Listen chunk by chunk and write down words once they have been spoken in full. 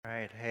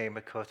Hey,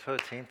 Makoto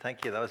team,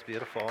 thank you. That was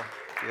beautiful,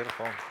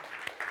 beautiful.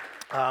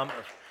 Um,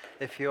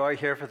 if you are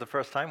here for the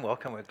first time,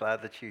 welcome. We're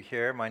glad that you're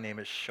here. My name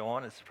is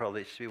Sean. It's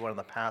probably should be one of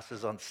the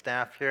pastors on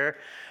staff here.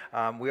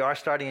 We are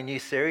starting a new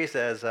series,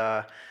 as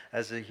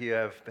you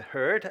have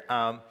heard.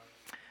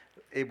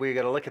 We're going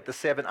to look at the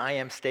 7 I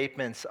am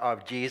statements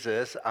of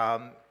Jesus.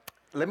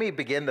 Let me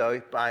begin,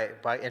 though,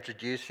 by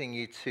introducing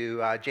you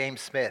to James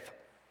Smith.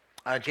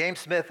 James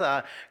Smith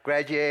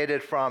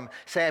graduated from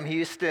Sam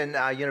Houston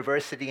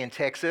University in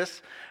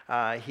Texas.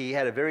 He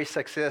had a very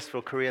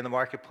successful career in the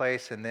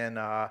marketplace and then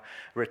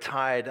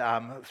retired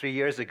 3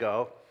 years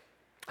ago.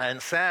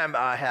 And Sam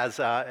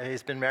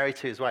he's been married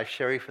to his wife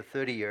Sherry for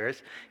 30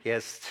 years. He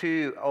has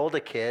 2 older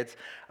kids,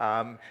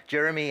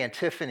 Jeremy and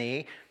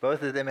Tiffany.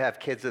 Both of them have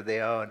kids of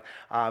their own.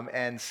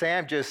 And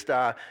Sam just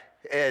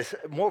is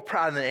more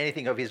proud than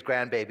anything of his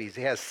grandbabies.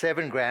 He has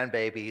 7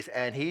 grandbabies,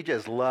 and he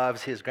just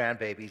loves his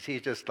grandbabies.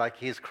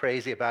 He's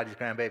crazy about his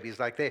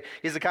grandbabies.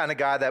 He's the kind of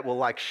guy that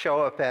will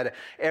show up at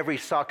every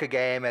soccer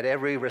game, at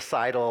every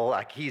recital.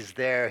 He's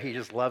there. He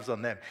just loves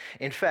on them.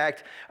 In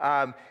fact,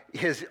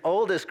 his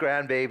oldest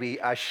grandbaby,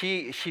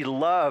 she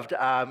loved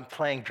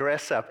playing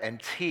dress up and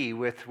tea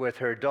with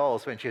her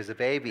dolls when she was a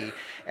baby.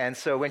 And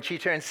so when she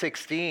turned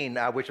 16,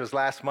 which was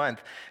last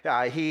month,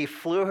 he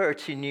flew her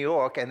to New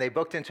York, and they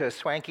booked into a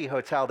swanky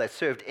hotel that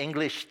served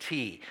English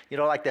tea. You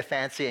know, like the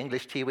fancy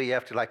English tea where you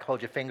have to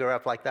hold your finger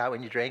up like that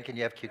when you drink, and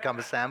you have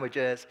cucumber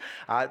sandwiches.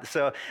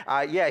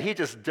 He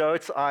just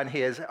dotes on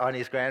his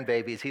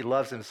grandbabies. He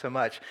loves them so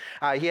much.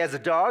 He has a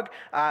dog,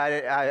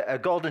 a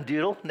golden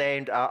doodle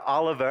named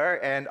Oliver,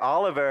 and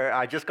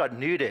Oliver just got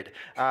neutered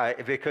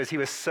because he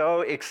was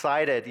so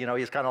excited. You know,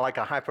 he's kind of like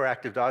a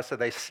hyperactive dog, so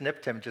they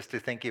snipped him just to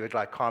think he would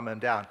calm him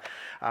down.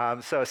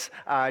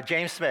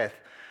 James Smith.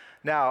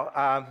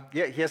 Now,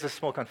 here's a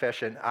small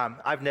confession.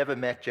 I've never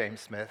met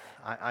James Smith.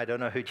 I don't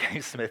know who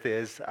James Smith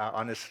is,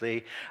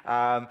 honestly.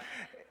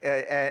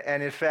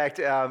 And in fact,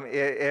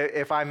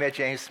 if I met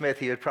James Smith,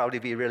 he would probably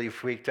be really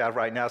freaked out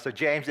right now. So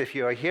James, if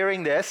you are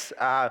hearing this,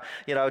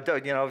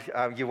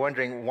 you're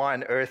wondering why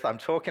on earth I'm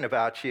talking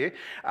about you.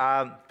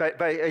 But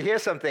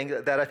here's something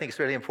that I think is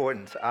really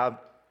important.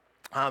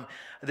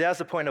 There's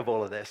the point of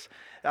all of this.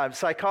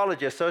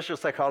 Social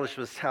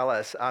psychologists tell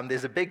us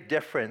there's a big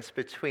difference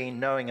between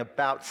knowing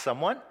about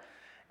someone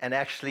and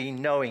actually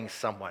knowing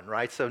someone,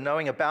 right? So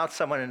knowing about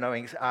someone and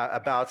knowing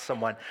about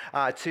someone.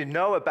 To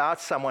know about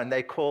someone,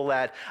 they call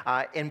that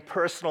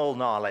impersonal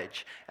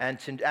knowledge. And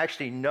to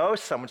actually know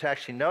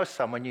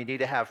someone, you need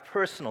to have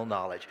personal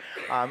knowledge.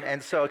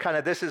 And so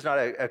this is not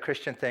a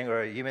Christian thing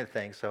or a human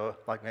thing. So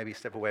maybe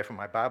step away from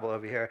my Bible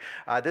over here.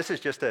 This is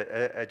just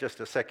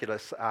a secular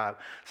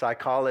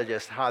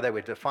psychologist, how they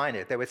would define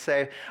it. They would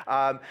say,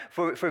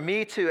 for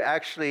me to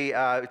actually,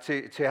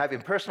 to have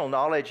impersonal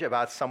knowledge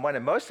about someone,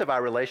 and most of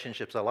our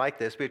relationships are like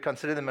this, we'd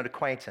consider them an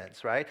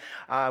acquaintance, right?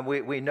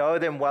 We know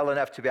them well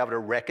enough to be able to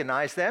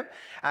recognize them,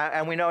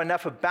 and we know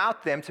enough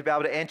about them to be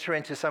able to enter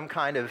into some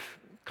kind of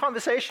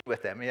conversation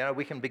with them.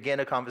 We can begin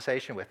a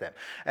conversation with them.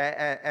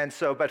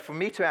 But for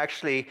me to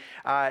actually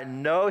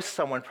know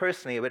someone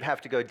personally, it would have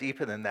to go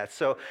deeper than that.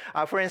 So,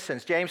 for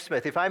instance, James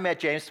Smith, if I met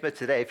James Smith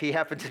today, if he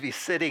happened to be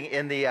sitting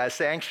in the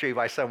sanctuary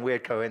by some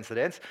weird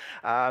coincidence,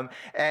 and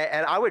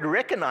I would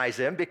recognize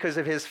him because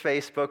of his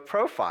Facebook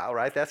profile,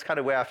 right? That's kind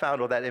of where I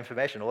found all that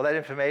information. All that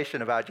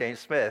information about James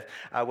Smith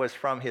was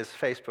from his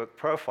Facebook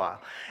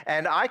profile.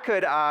 And I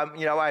could,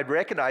 I'd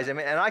recognize him,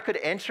 and I could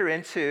enter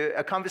into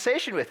a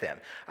conversation with him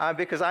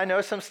because I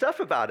know some stuff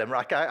about him.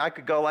 I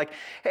could go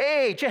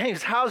hey,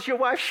 James, how's your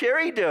wife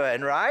Sherry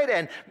doing, right?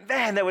 And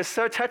man, that was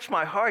so touched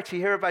my heart to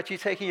hear about you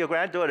taking your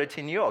granddaughter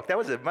to New York.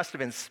 It must have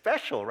been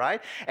special,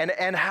 right?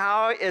 And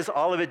how is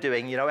Oliver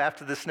doing,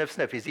 after the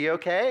sniff? Is he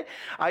okay?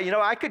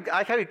 I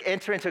could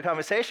enter into a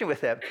conversation with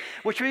him,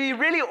 which would be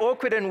really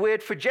awkward and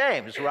weird for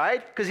James,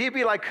 right? Because he'd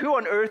be like, who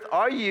on earth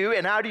are you,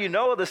 and how do you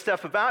know all this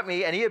stuff about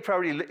me? And he would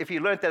probably, if he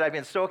learned that I've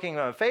been stalking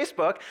him on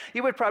Facebook,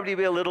 he would probably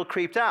be a little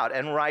creeped out,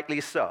 and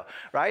rightly so,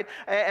 right?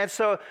 And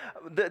so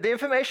the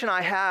information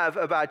I have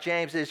about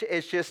James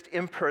is just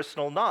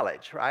impersonal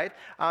knowledge, right?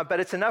 But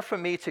it's enough for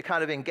me to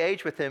kind of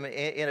engage with him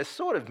in a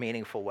sort of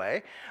meaningful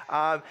way.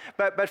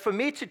 But for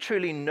me to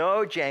truly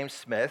know James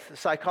Smith,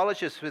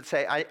 psychologists would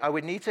say I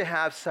would need to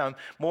have some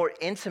more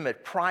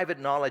intimate, private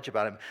knowledge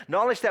about him,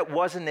 knowledge that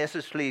wasn't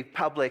necessarily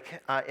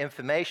public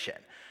information.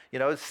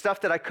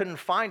 Stuff that I couldn't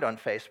find on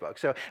Facebook.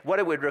 So what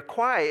it would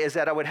require is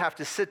that I would have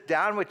to sit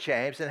down with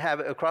James and have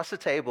across the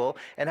table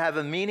and have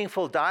a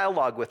meaningful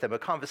dialogue with him, a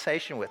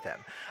conversation with him.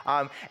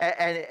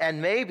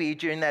 And maybe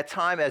during that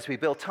time, as we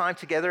build time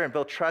together and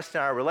build trust in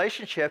our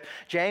relationship,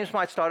 James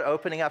might start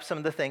opening up some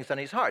of the things on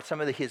his heart,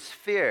 some of his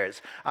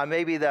fears,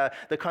 maybe the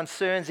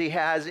concerns he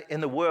has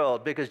in the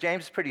world, because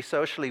James is pretty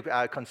socially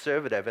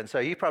conservative, and so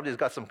he probably has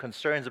got some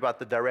concerns about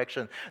the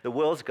direction the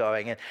world's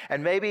going.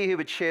 And maybe he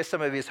would share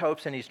some of his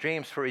hopes and his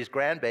dreams for his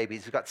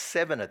grandbabies. He's got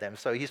 7 of them,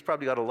 so he's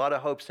probably got a lot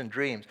of hopes and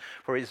dreams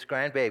for his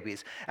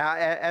grandbabies.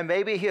 And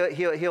maybe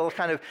he'll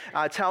kind of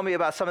tell me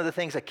about some of the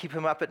things that keep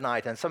him up at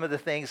night and some of the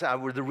things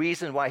were the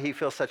reason why he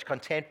feels such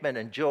contentment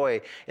and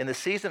joy in the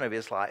season of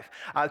his life.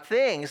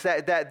 Things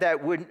that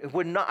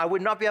I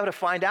would not be able to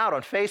find out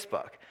on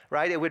Facebook.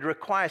 Right? It would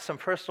require some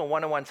personal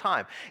one-on-one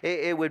time.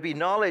 It would be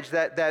knowledge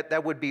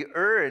that would be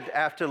earned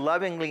after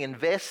lovingly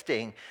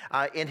investing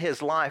in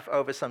his life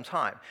over some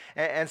time.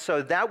 And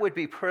so that would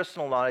be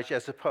personal knowledge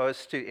as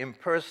opposed to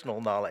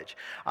impersonal knowledge.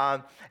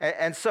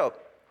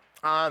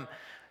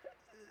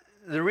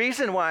 The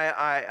reason why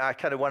I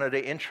kind of wanted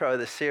to intro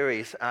the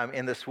series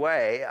in this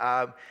way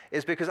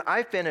is because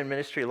I've been in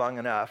ministry long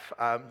enough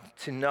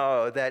to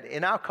know that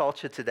in our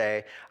culture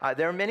today,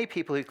 there are many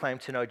people who claim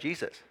to know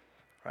Jesus.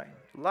 Right?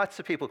 Lots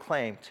of people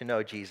claim to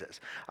know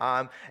Jesus.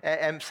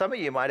 And some of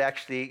you might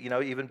actually,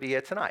 even be here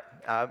tonight.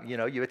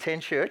 You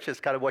attend church, it's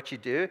kind of what you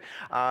do.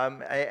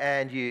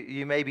 And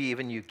you maybe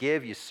even you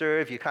give, you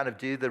serve, you kind of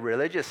do the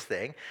religious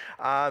thing.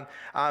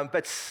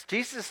 But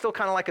Jesus is still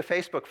kind of like a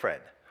Facebook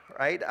friend.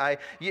 Right?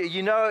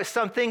 You know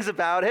some things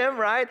about him,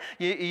 right?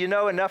 You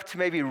know enough to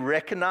maybe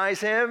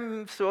recognize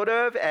him, sort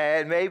of,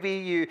 and maybe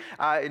you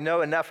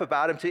know enough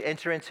about him to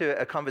enter into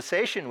a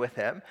conversation with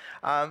him,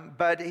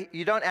 but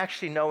you don't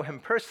actually know him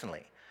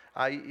personally.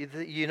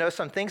 You know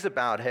some things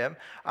about him.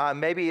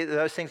 Maybe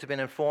those things have been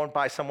informed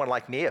by someone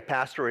like me, a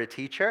pastor or a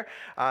teacher.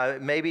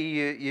 Maybe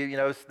you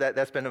know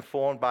that's been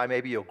informed by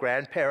maybe your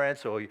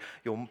grandparents or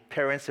your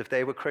parents if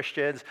they were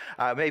Christians.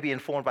 Maybe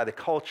informed by the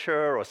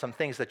culture or some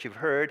things that you've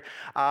heard.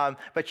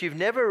 But you've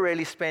never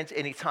really spent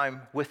any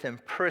time with him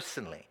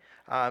personally.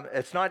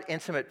 It's not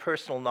intimate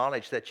personal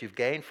knowledge that you've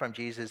gained from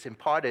Jesus,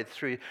 imparted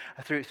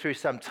through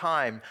some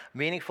time,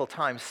 meaningful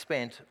time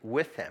spent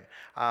with him,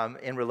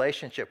 in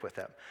relationship with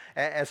him.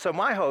 And so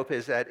my hope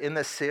is that in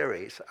this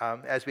series,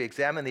 as we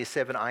examine these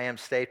 7 I am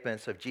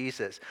statements of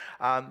Jesus,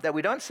 that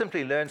we don't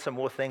simply learn some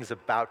more things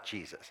about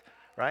Jesus.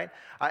 Right?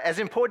 As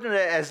important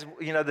as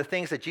the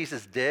things that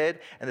Jesus did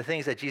and the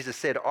things that Jesus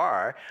said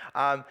are,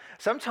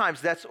 sometimes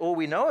that's all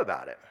we know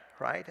about him.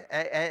 Right?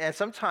 And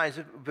sometimes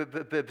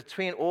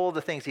between all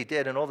the things he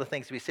did and all the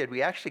things we said,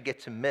 we actually get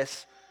to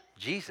miss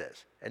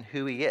Jesus and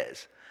who he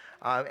is.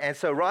 And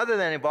so rather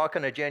than embark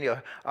on a journey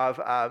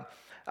of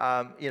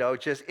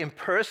just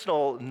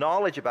impersonal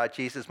knowledge about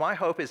Jesus, my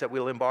hope is that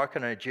we'll embark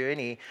on a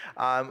journey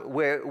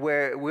where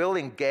we'll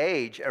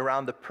engage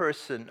around the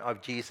person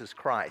of Jesus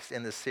Christ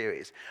in this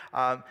series.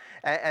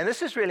 And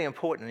this is really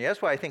important. And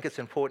that's why I think it's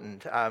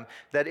important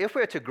that if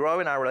we're to grow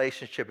in our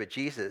relationship with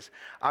Jesus,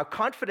 our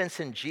confidence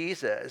in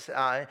Jesus,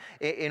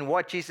 in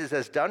what Jesus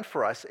has done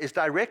for us, is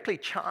directly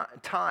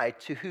tied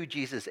to who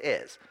Jesus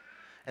is.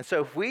 And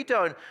so if we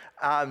don't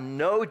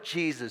know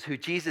Jesus, who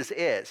Jesus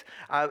is,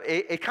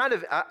 it kind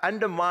of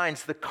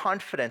undermines the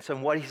confidence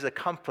in what he's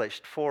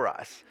accomplished for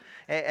us.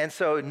 And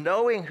so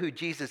knowing who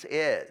Jesus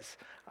is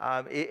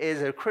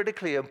a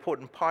critically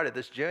important part of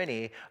this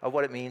journey of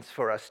what it means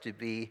for us to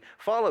be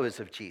followers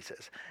of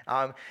Jesus.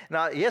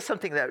 Now, here's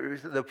something that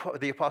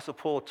the Apostle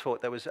Paul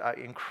taught that was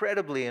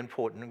incredibly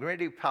important,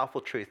 really powerful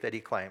truth that he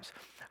claims.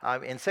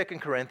 In 2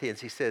 Corinthians,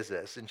 he says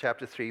this in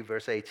chapter 3,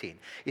 verse 18.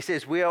 He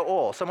says, we are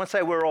all. Someone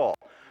say we're all.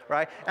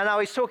 Right? And now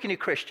he's talking to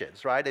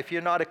Christians, right? If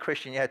you're not a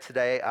Christian yet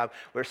today,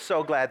 we're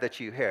so glad that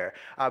you're here.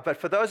 But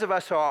for those of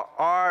us who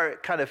are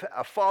kind of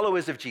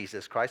followers of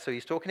Jesus Christ, so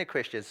he's talking to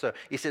Christians, so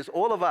he says,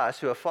 all of us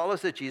who are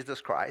followers of Jesus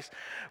Christ,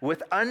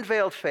 with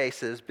unveiled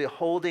faces,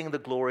 beholding the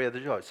glory of the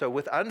Lord. So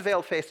with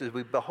unveiled faces,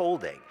 we're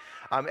beholding.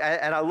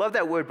 And I love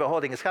that word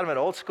beholding. It's kind of an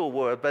old school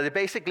word, but it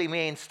basically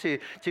means to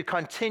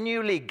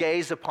continually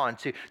gaze upon,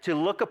 to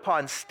look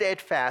upon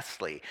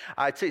steadfastly,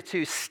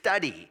 to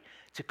study,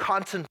 to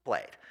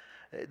contemplate.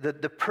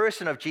 The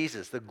person of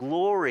Jesus, the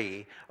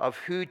glory of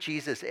who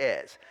Jesus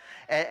is.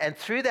 And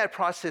through that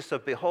process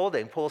of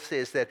beholding, Paul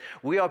says that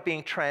we are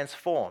being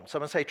transformed.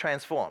 Someone say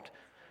transformed.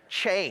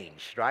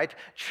 Changed, right?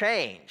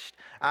 Changed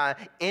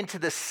into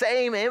the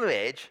same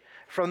image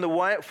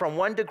from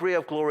one degree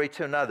of glory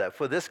to another,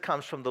 for this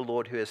comes from the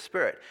Lord who is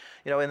Spirit.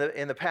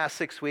 In the past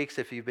 6 weeks,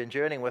 if you've been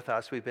journeying with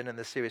us, we've been in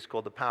this series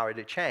called The Power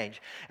to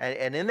Change.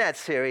 And in that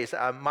series,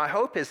 my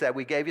hope is that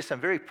we gave you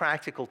some very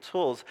practical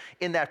tools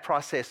in that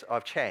process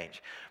of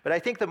change. But I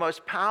think the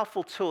most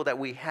powerful tool that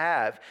we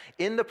have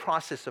in the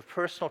process of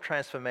personal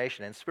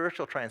transformation and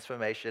spiritual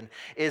transformation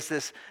is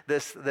this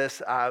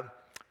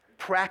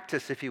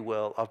practice, if you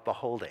will, of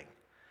beholding.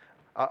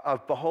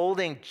 Of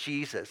beholding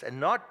Jesus, and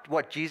not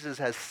what Jesus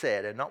has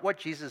said and not what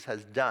Jesus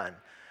has done.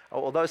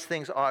 All those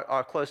things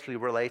are closely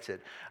related,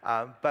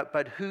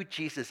 but who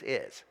Jesus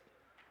is.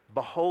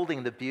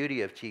 Beholding the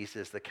beauty of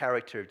Jesus, the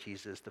character of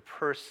Jesus, the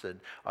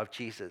person of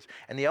Jesus.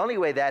 And the only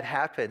way that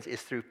happens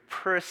is through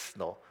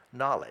personal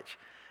knowledge.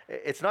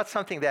 It's not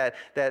something that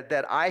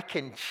I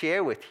can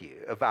share with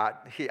you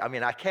about. I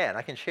mean, I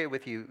can share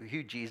with you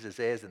who Jesus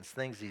is and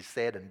things he's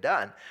said and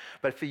done.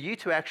 But for you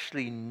to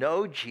actually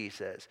know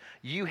Jesus,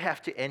 you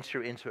have to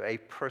enter into a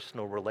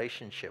personal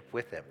relationship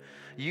with him.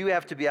 You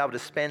have to be able to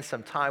spend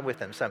some time with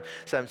him,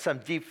 some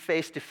deep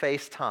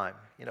face-to-face time.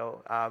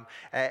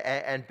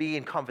 and be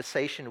in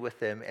conversation with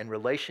him and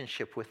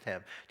relationship with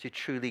him to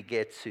truly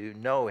get to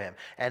know him.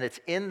 And it's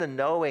in the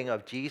knowing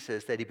of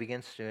Jesus that he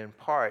begins to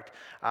impart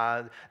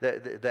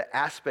the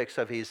aspects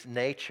of his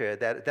nature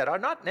that are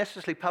not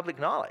necessarily public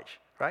knowledge.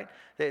 Right?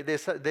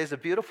 There's a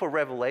beautiful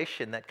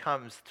revelation that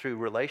comes through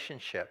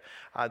relationship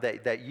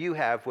that you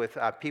have with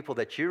people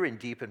that you're in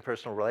deep and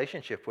personal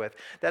relationship with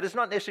that is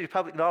not necessarily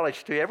public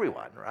knowledge to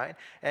everyone, right?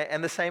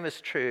 And the same is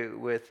true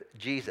with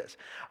Jesus.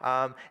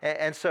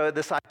 And so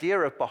this idea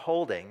of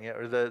beholding,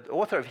 the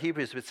author of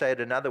Hebrews would say it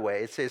another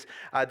way. It says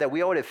that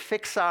we ought to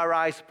fix our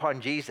eyes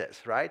upon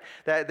Jesus, right?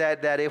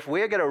 That if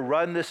we're going to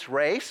run this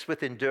race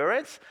with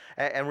endurance,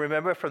 and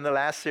remember from the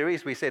last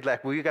series, we said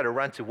like we've got to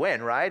run to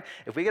win, right?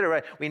 If we're going to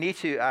run, we need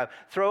to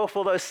throw off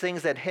all those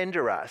things that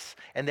hinder us,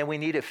 and then we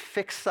need to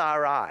fix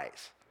our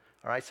eyes.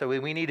 All right, so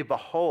we need to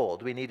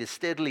behold, we need to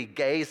steadily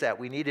gaze at,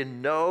 we need to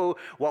know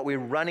what we're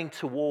running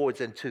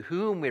towards and to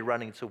whom we're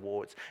running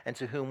towards and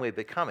to whom we're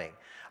becoming.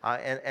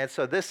 And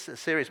so this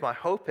series, my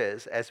hope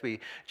is, as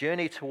we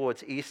journey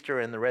towards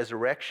Easter and the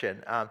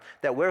resurrection,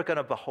 that we're going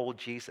to behold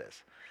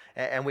Jesus.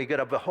 And we're going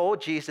to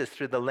behold Jesus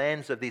through the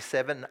lens of these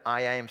 7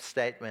 I am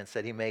statements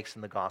that he makes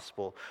in the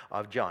Gospel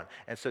of John.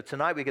 And so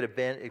tonight we're going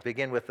to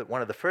begin with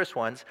one of the first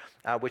ones,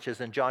 which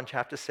is in John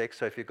chapter 6.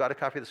 So if you've got a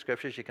copy of the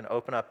scriptures, you can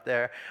open up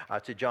there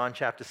to John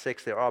chapter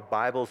 6. There are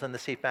Bibles in the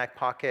seat back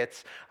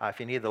pockets. If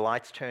you need the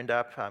lights turned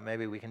up,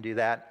 maybe we can do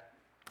that.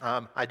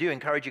 I do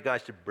encourage you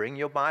guys to bring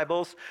your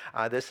Bibles.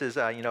 This is,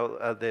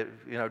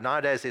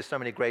 nowadays there's so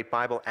many great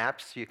Bible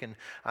apps you can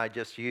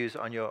just use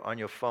on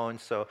your phone,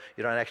 so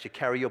you don't actually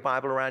carry your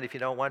Bible around if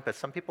you don't want. But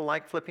some people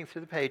like flipping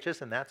through the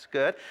pages, and that's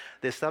good.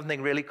 There's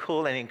something really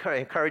cool and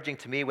encouraging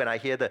to me when I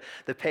hear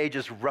the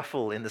pages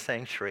ruffle in the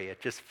sanctuary.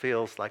 It just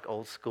feels like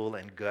old school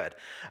and good.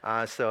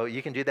 So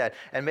you can do that,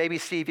 and maybe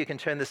see if you can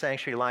turn the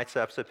sanctuary lights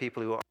up so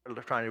people who are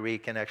trying to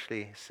read can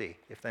actually see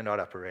if they're not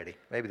up already.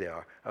 Maybe they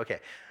are. Okay,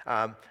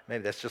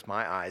 maybe that's just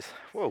my eyes.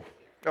 Whoa.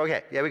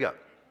 Okay, here we go.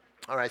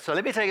 All right, so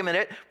let me take a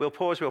minute. We'll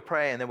pause, we'll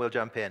pray, and then we'll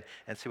jump in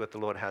and see what the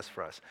Lord has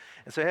for us.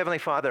 And so, Heavenly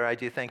Father, I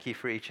do thank you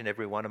for each and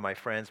every one of my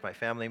friends, my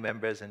family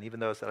members, and even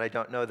those that I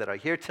don't know that are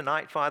here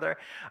tonight, Father.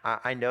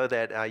 I know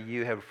that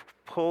you have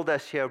pulled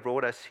us here,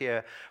 brought us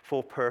here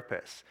for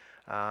purpose.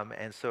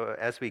 And so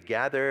as we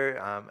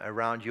gather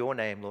around your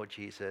name, Lord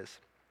Jesus,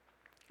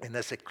 in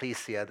this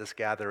ecclesia, this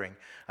gathering,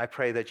 I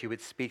pray that you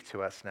would speak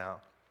to us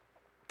now.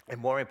 And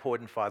more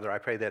important, Father, I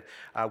pray that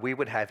we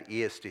would have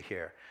ears to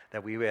hear,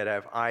 that we would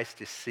have eyes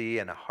to see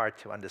and a heart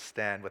to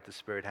understand what the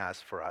Spirit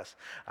has for us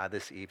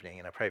this evening.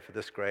 And I pray for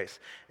this grace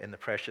in the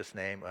precious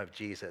name of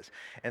Jesus.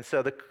 And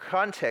so the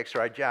context,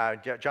 right,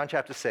 John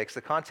chapter 6,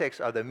 the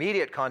context, or the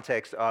immediate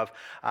context of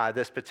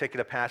this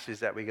particular passage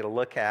that we're going to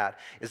look at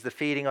is the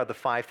feeding of the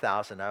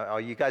 5,000. Now,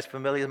 are you guys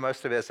familiar?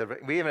 Most of us,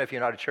 even if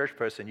you're not a church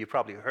person, you've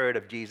probably heard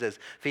of Jesus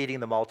feeding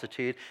the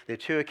multitude. There are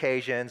 2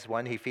 occasions.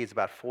 One, he feeds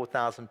about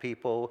 4,000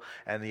 people,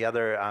 and the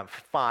other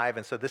 5.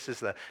 And so this is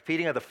the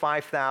feeding of the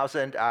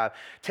 5,000.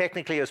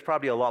 Technically, it was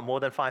probably a lot more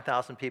than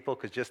 5,000 people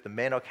because just the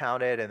men are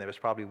counted, and there was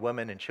probably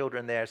women and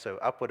children there, so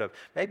upward of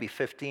maybe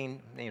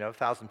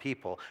 15,000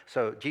 people.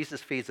 So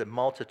Jesus feeds a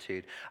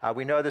multitude.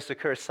 We know this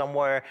occurs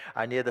somewhere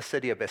near the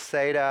city of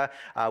Bethsaida,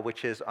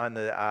 which is on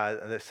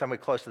somewhere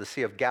close to the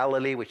Sea of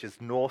Galilee, which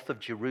is north of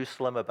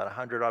Jerusalem, about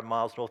 100-odd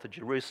miles north of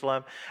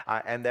Jerusalem.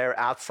 And they're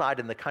outside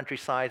in the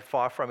countryside,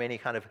 far from any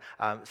kind of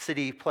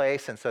city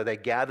place, and so they're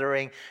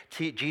gathering.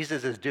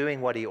 Jesus is doing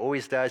what he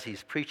always does.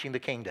 He's preaching the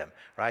kingdom,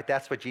 right?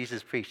 That's what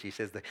Jesus preached. He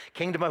says, the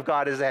kingdom of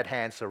God is at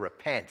hand, so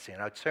repent.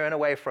 Turn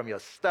away from your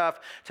stuff,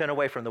 turn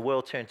away from the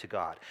world, turn to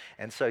God.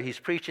 And so he's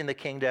preaching the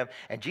kingdom,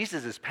 and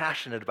Jesus is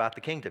passionate about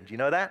the kingdom. Do you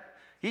know that?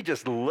 He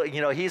just,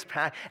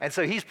 and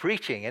so he's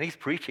preaching, and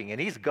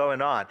he's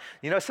going on.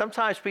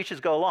 Sometimes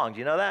preachers go long. Do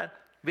you know that?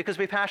 Because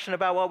we're passionate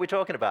about what we're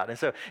talking about. And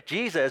so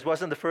Jesus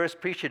wasn't the first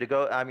preacher to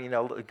go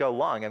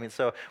long.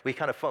 So we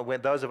kind of,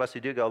 when those of us who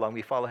do go long,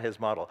 we follow his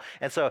model.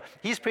 And so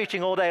he's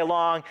preaching all day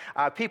long.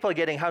 People are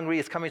getting hungry.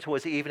 It's coming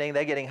towards the evening.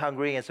 They're getting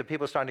hungry. And so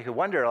people are starting to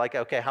wonder,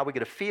 okay, how are we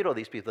going to feed all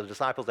these people? The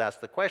disciples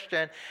ask the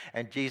question,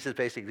 and Jesus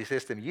basically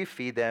says to them, you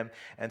feed them.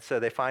 And so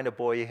they find a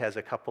boy. He has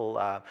a couple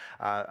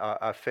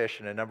of fish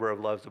and a number of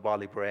loaves of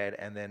barley bread.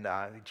 And then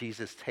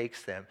Jesus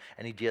takes them,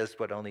 and he does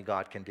what only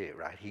God can do,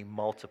 right? He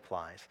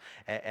multiplies.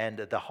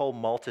 And the whole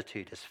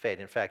multitude is fed.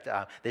 In fact,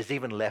 there's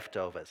even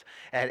leftovers.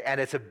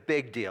 And it's a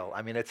big deal.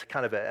 It's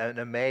kind of an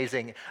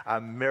amazing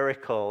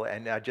miracle,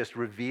 and just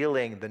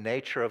revealing the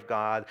nature of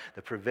God,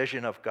 the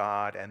provision of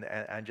God,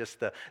 and just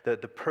the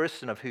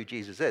person of who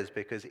Jesus is.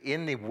 Because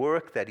in the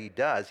work that he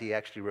does, he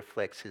actually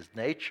reflects his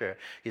nature,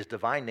 his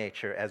divine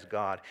nature as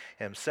God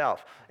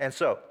himself. And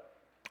so,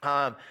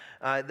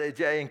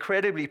 The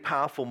incredibly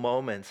powerful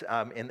moments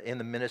in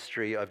the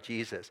ministry of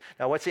Jesus.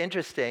 Now, what's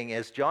interesting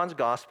is John's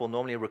gospel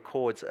normally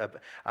records,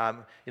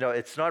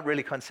 it's not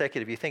really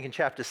consecutive. You think in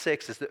chapter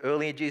 6 is the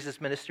early in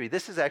Jesus' ministry.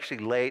 This is actually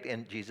late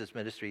in Jesus'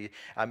 ministry.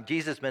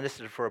 Jesus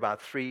ministered for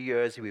about 3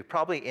 years. He was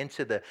probably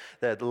into the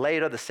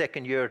later, the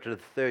second year to the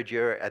third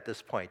year at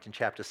this point in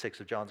chapter 6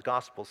 of John's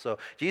gospel. So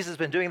Jesus has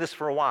been doing this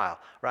for a while,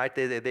 right?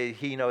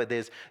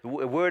 There's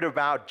word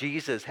about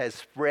Jesus has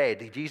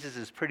spread. Jesus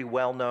is pretty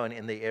well known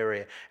in the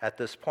area at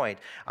this point.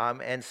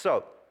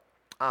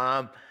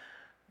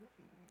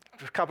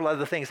 A couple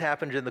other things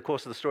happened in the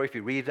course of the story. If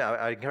you read,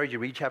 I encourage you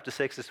to read chapter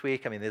 6 this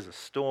week. I mean, there's a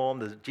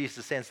storm.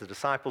 Jesus sends the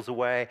disciples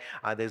away.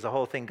 There's a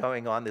whole thing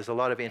going on. There's a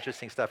lot of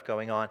interesting stuff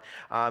going on.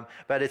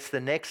 But it's the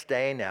next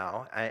day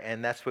now,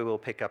 and that's where we'll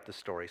pick up the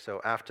story.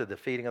 So after the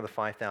feeding of the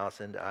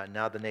 5,000,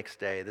 now the next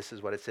day, this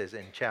is what it says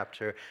in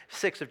chapter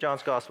 6 of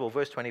John's Gospel,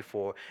 verse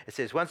 24. It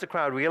says, once the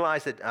crowd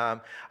realized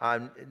that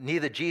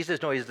neither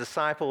Jesus nor his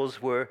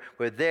disciples were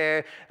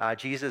there,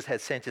 Jesus had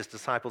sent his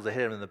disciples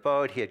ahead of him in the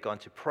boat. He had gone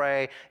to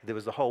pray. There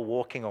was the whole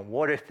walking on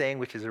water thing,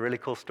 which is a really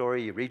cool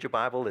story. You read your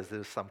Bible,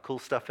 there's some cool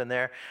stuff in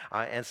there.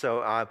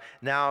 Now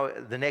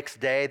the next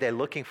day, they're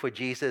looking for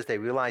Jesus. They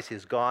realize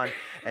he's gone.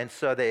 And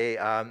so they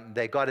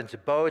got into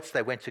boats.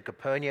 They went to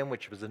Capernaum,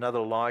 which was another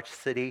large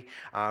city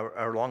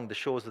along the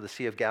shores of the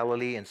Sea of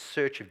Galilee in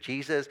search of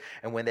Jesus.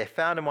 And when they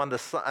found him on the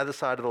other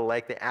side of the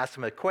lake, they asked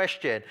him a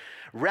question,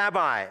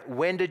 Rabbi,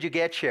 when did you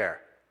get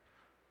here?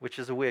 Which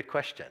is a weird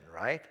question,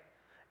 right?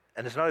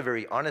 And it's not a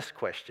very honest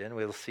question,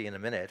 we'll see in a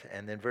minute.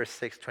 And then verse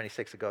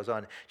 26, it goes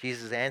on.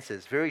 Jesus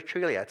answers, very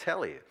truly, I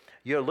tell you,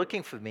 you're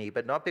looking for me,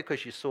 but not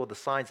because you saw the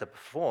signs I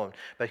performed,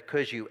 but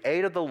because you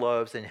ate of the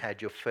loaves and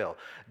had your fill.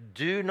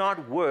 Do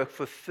not work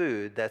for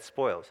food that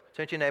spoils.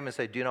 Turn to your neighbor and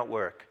say, do not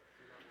work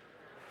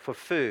for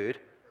food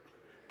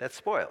that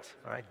spoils.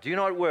 All right? Do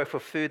not work for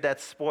food that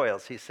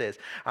spoils, he says,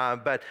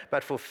 but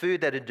for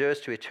food that endures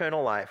to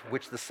eternal life,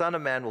 which the Son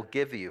of Man will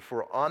give you.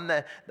 For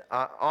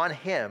on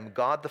him,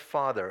 God the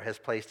Father has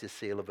placed his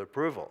seal of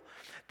approval.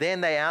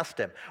 Then they asked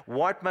him,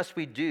 what must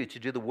we do to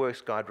do the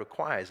works God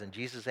requires? And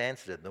Jesus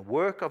answered them, the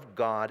work of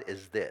God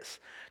is this,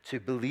 to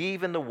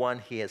believe in the one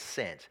he has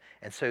sent.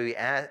 And so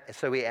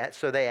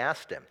they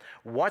asked him,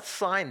 what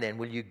sign then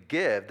will you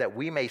give that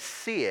we may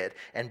see it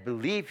and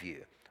believe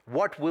you?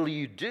 What will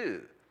you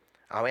do?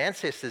 Our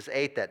ancestors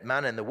ate that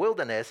manna in the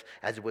wilderness,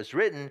 as it was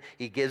written,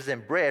 he gives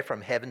them bread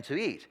from heaven to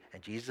eat.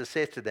 And Jesus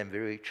says to them,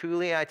 very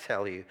truly I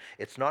tell you,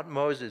 it's not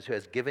Moses who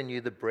has given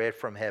you the bread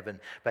from heaven,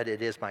 but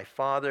it is my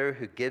Father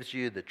who gives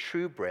you the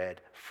true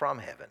bread from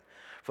heaven.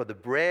 For the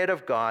bread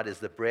of God is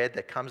the bread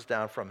that comes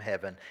down from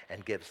heaven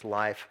and gives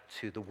life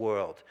to the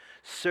world.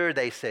 Sir,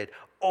 they said,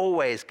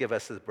 always give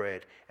us the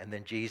bread. And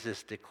then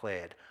Jesus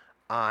declared,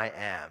 I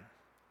am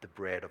the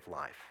bread of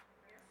life.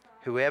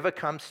 Whoever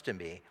comes to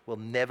me will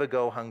never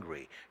go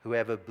hungry.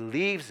 Whoever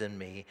believes in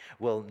me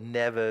will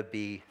never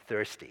be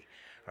thirsty.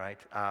 Right?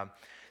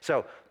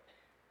 So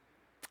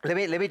let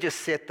me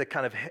just set the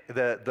kind of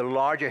the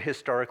larger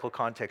historical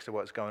context of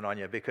what's going on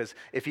here, because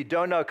if you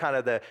don't know kind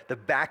of the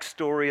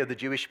backstory of the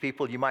Jewish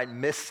people, you might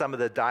miss some of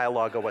the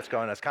dialogue of what's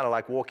going on. It's kind of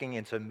like walking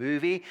into a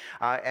movie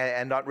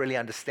and not really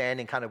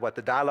understanding kind of what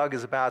the dialogue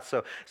is about.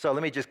 So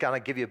let me just kind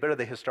of give you a bit of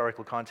the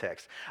historical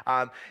context.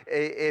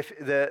 If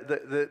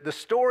the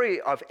story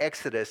of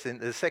Exodus in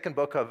the second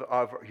book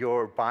of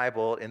your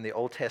Bible in the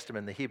Old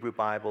Testament, the Hebrew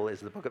Bible, is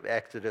the book of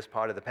Exodus,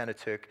 part of the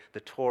Pentateuch,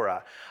 the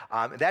Torah.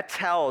 That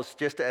tells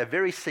just a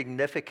very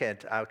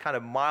significant kind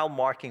of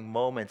mile-marking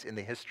moments in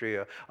the history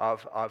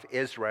of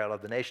Israel,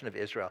 of the nation of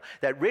Israel,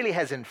 that really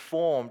has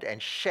informed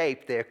and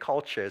shaped their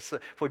cultures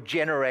for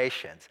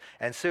generations,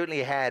 and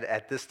certainly had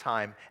at this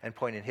time and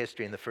point in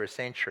history in the first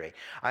century.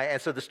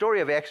 And so the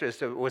story of Exodus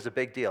was a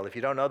big deal. If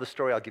you don't know the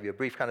story, I'll give you a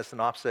brief kind of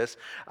synopsis.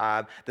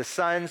 The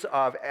sons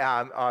of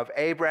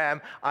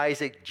Abraham,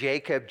 Isaac,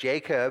 Jacob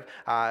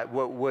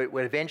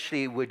would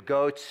eventually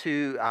go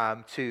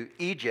to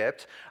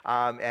Egypt,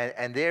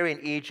 and there in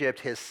Egypt,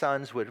 his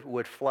sons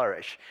would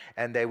flourish,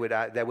 and they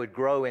would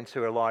grow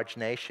into a large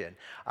nation.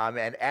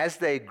 And as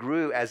they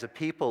grew as a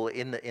people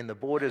in the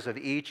borders of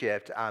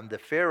Egypt, the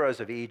pharaohs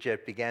of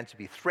Egypt began to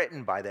be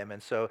threatened by them,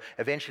 and so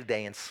eventually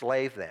they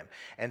enslaved them.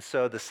 And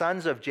so the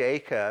sons of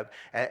Jacob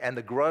and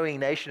the growing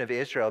nation of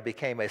Israel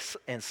became an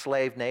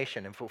enslaved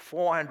nation, and for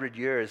 400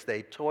 years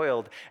they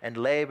toiled and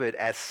labored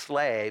as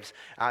slaves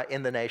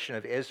in the nation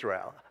of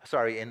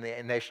in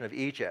the nation of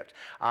Egypt.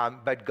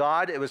 But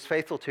God was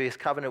faithful to his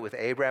covenant with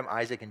Abraham,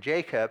 Isaac, and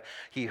Jacob.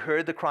 He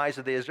heard the cries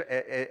of the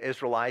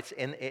Israelites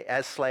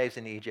as slaves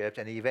in Egypt,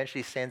 and he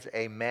eventually sends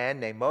a man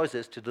named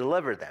Moses to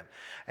deliver them.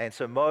 And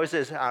so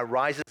Moses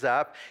rises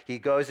up. He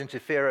goes into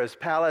Pharaoh's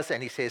palace,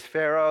 and he says,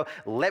 Pharaoh,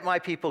 let my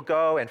people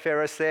go. And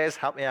Pharaoh says,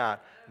 help me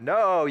out.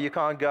 No, you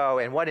can't go.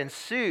 And what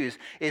ensues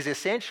is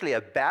essentially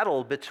a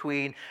battle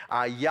between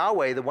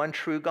Yahweh, the one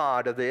true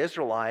God of the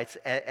Israelites,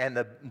 and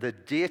the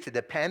deity,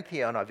 the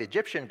pantheon of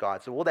Egyptian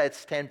gods. So all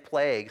that's 10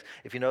 plagues,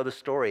 if you know the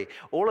story.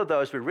 All of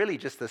those were really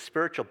just the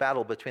spiritual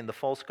battle between the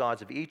false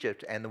gods of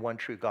Egypt and the one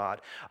true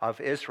God of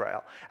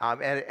Israel.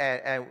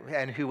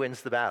 And who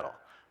wins the battle?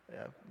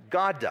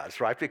 God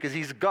does, right? Because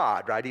he's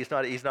God, right? He's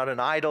not an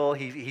idol.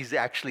 He's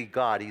actually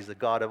God. He's the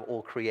God of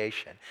all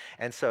creation.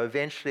 And so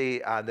eventually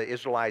the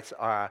Israelites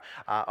are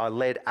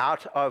led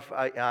out of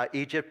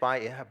Egypt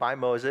by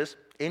Moses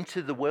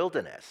into the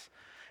wilderness.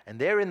 And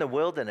there in the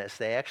wilderness,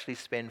 they actually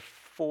spend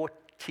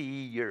 40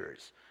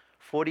 years.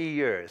 40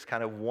 years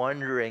kind of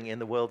wandering in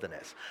the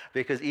wilderness,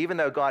 because even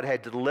though God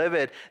had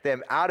delivered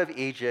them out of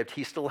Egypt,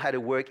 he still had to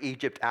work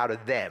Egypt out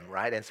of them,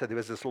 right? And so there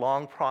was this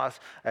long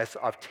process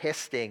of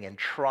testing and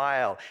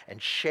trial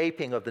and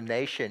shaping of the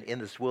nation in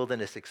this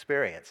wilderness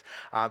experience.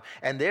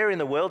 And there in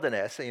the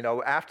wilderness,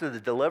 after the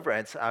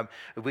deliverance,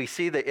 we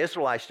see the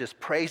Israelites just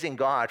praising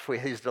God for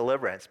his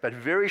deliverance. But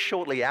very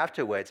shortly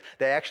afterwards,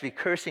 they're actually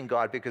cursing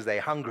God because they're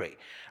hungry,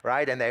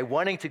 right? And they're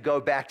wanting to go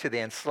back to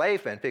their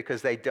enslavement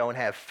because they don't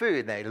have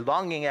food. They're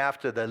longing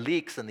after the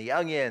leeks and the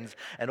onions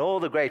and all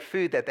the great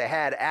food that they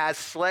had as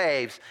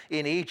slaves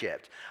in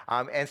Egypt.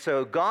 And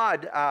so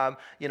God,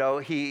 he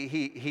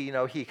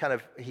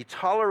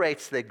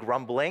tolerates their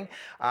grumbling,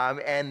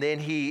 and then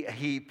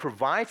he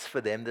provides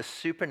for them the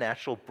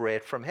supernatural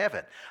bread from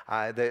heaven.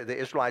 The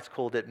Israelites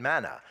called it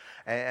manna.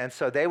 And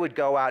so they would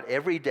go out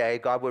every day.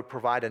 God would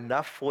provide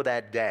enough for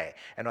that day.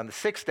 And on the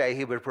sixth day,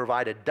 he would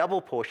provide a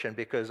double portion,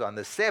 because on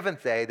the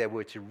seventh day, they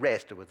were to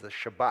rest. It was the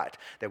Shabbat.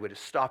 They were to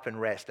stop and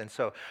rest. And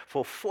so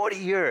for 40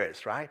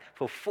 years, right?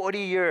 For 40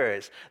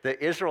 years,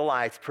 the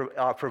Israelites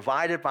are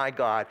provided by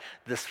God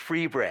this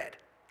free bread.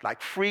 Like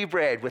free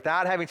bread,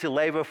 without having to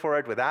labor for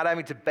it, without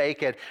having to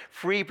bake it,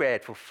 free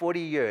bread for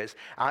 40 years.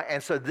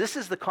 And so this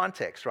is the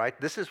context, right?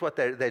 This is what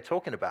they're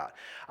talking about.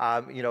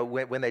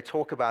 When they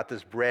talk about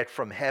this bread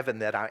from heaven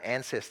that our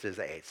ancestors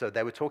ate. So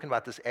they were talking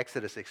about this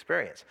Exodus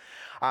experience.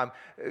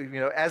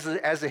 As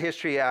the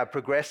history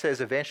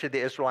progresses, eventually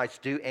the Israelites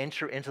do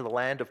enter into the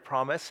land of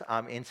promise,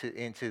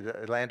 into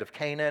the land of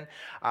Canaan.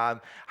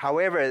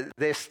 However,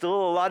 there's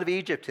still a lot of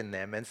Egypt in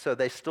them, and so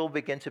they still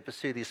begin to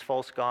pursue these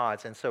false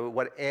gods. And so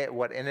what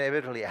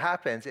inevitably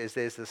happens is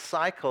there's a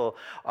cycle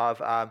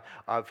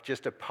of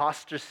just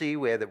apostasy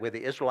where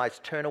the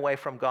Israelites turn away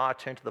from God,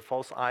 turn to the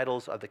false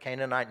idols of the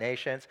Canaanite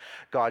nations.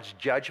 God's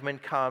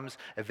judgment comes.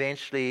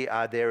 Eventually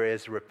there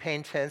is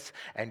repentance,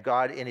 and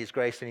God in his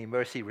grace and his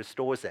mercy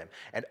restores them.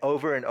 And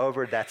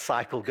over that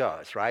cycle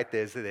goes, right?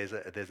 There's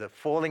a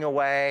falling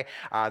away,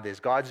 there's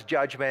God's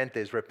judgment,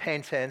 there's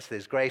repentance,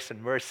 there's grace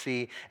and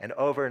mercy, and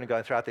over and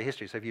going throughout the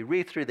history. So if you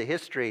read through the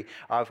history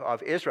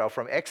of Israel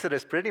from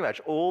Exodus pretty much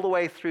all the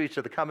way through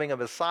to the coming of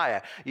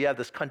Messiah, you have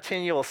this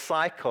continual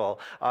cycle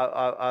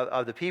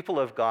of the people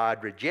of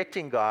God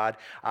rejecting God,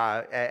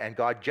 and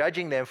God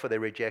judging them for their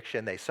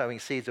rejection. They're sowing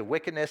seeds of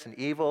wickedness and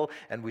evil.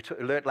 And we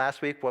learned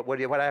last week what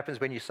happens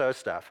when you sow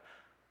stuff.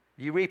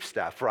 You reap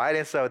stuff, right?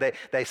 And so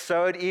they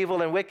sowed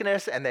evil and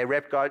wickedness, and they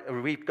reaped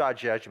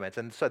God's judgments.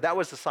 And so that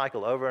was the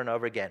cycle over and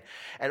over again.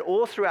 And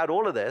all throughout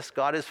all of this,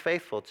 God is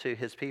faithful to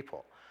his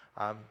people.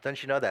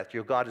 Don't you know that?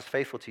 Your God is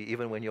faithful to you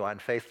even when you are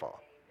unfaithful.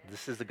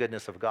 This is the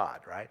goodness of God,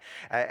 right?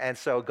 And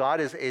so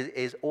God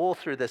is all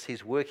through this,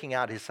 he's working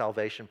out his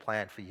salvation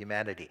plan for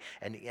humanity.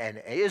 And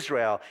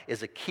Israel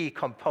is a key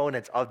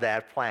component of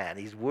that plan.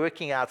 He's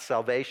working out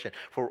salvation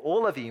for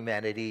all of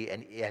humanity,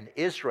 and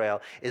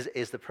Israel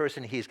is the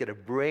person he's going to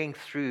bring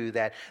through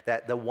that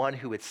the one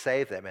who would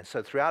save them. And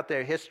so throughout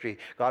their history,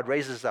 God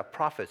raises up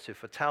prophets to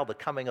foretell the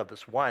coming of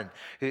this one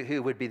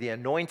who would be the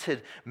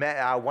anointed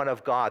one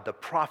of God, the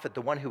prophet,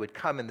 the one who would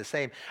come in the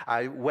same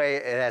way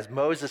as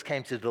Moses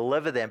came to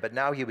deliver them, but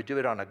now he would do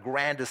it on a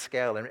grander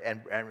scale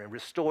and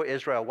restore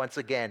Israel once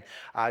again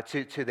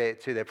to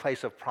their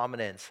place of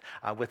prominence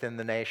within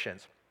the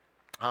nations.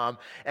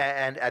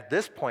 And at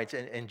this point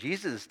in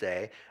Jesus'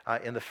 day,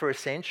 in the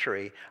first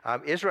century,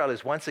 Israel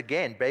is once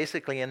again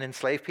basically an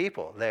enslaved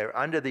people. They're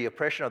under the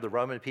oppression of the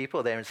Roman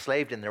people. They're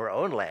enslaved in their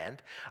own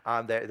land.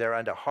 They're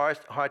under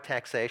hard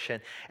taxation.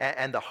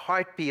 And the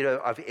heartbeat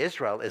of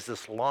Israel is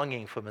this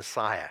longing for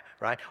Messiah,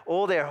 right?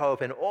 All their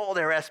hope and all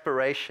their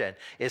aspiration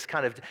is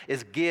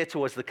geared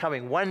towards the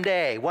coming. One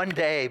day,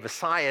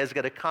 Messiah is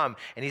going to come,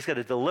 and he's going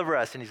to deliver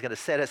us, and he's going to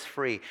set us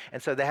free.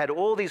 And so they had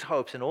all these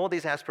hopes and all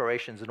these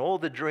aspirations and all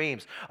the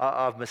dreams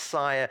of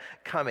Messiah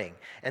coming.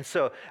 And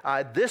so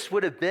this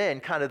would have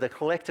been kind of the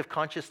collective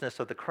consciousness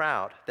of the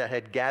crowd that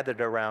had gathered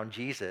around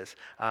Jesus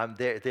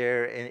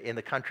there in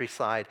the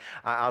countryside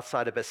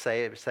outside of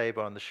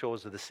Bethsaida on the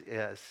shores of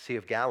the Sea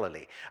of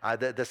Galilee.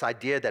 This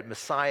idea that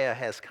Messiah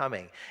has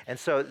coming. And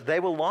so they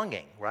were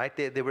longing, right?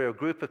 There were a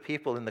group of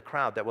people in the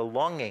crowd that were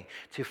longing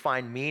to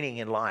find meaning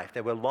in life.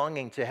 They were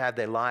longing to have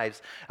their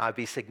lives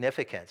be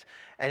significant.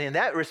 And in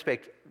that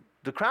respect,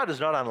 the crowd is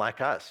not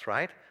unlike us,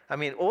 right? I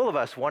mean, all of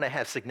us want to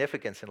have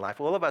significance in life.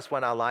 All of us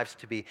want our lives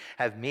to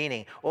have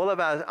meaning. All of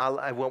us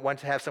want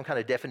to have some kind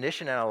of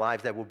definition in our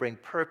lives that will bring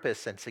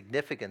purpose and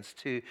significance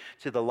to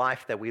the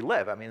life that we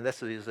live. I mean,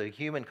 this is a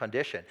human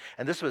condition.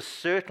 And this was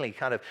certainly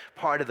kind of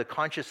part of the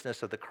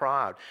consciousness of the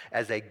crowd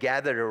as they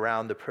gathered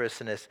around the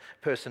person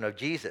of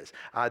Jesus.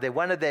 They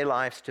wanted their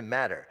lives to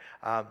matter.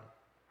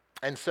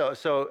 And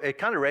so it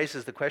kind of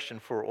raises the question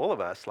for all of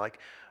us, like,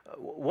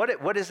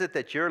 what is it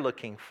that you're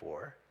looking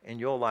for in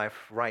your life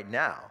right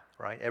now,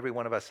 right? Every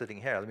one of us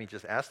sitting here, let me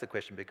just ask the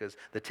question because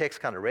the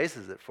text kind of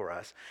raises it for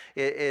us,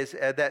 is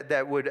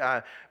that would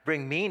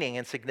bring meaning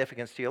and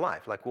significance to your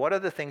life. Like, what are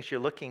the things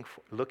you're looking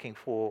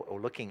for or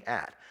looking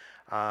at?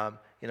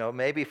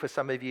 Maybe for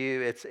some of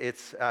you,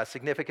 it's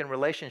significant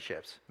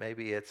relationships.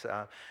 Maybe it's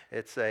a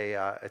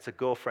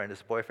girlfriend,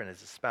 it's a boyfriend,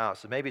 it's a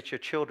spouse. Maybe it's your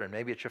children.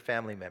 Maybe it's your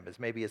family members.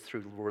 Maybe it's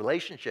through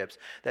relationships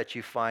that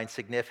you find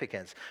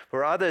significance.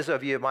 For others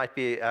of you, it might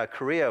be a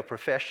career or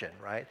profession,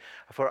 right?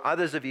 For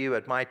others of you,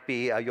 it might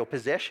be your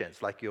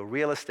possessions, like your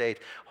real estate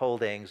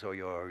holdings or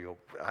your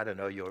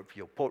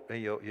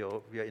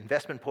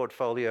investment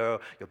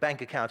portfolio, your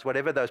bank accounts,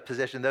 whatever those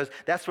possessions.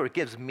 That's what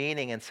gives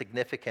meaning and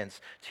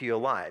significance to your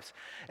lives.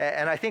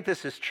 And I think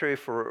this is true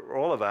for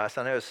all of us.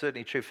 I know it's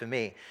certainly true for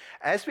me.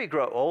 As we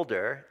grow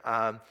older,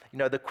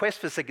 the quest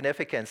for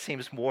significance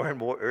seems more and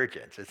more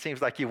urgent. It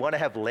seems like you want to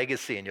have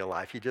legacy in your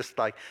life. You just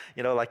like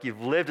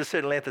you've lived a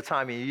certain length of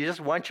time, and you just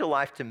want your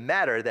life to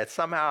matter, that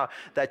somehow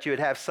that you would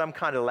have some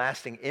kind of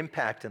lasting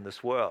impact in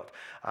this world.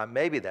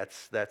 Maybe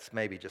that's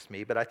maybe just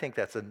me, but I think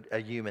that's a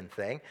human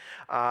thing.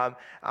 So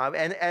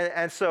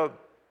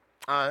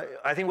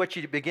I think what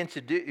you begin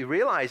to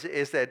realize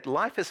is that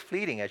life is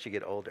fleeting as you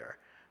get older.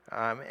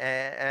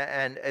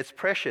 And it's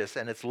precious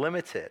and it's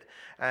limited.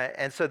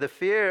 And so the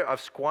fear of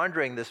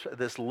squandering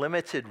this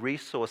limited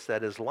resource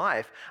that is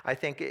life, I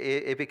think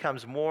it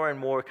becomes more and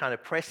more kind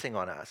of pressing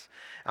on us.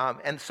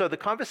 And so the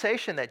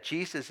conversation that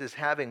Jesus is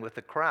having with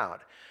the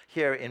crowd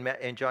here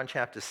in John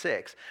chapter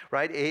 6,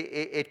 right,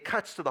 it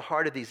cuts to the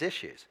heart of these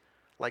issues.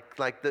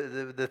 Like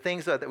the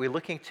things that we're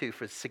looking to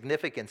for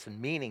significance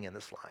and meaning in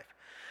this life.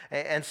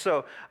 And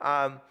so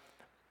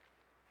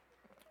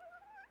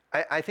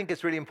I think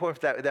it's really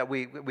important that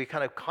we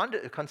kind of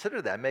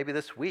consider that, maybe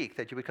this week,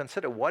 that you would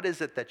consider what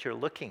is it that you're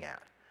looking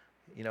at,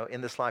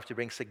 in this life to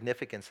bring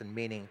significance and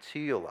meaning to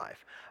your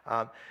life.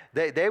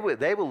 They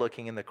were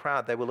looking in the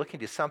crowd, they were looking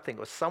to something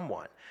or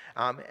someone.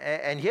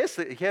 And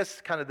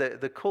here's kind of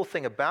the cool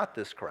thing about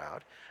this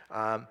crowd.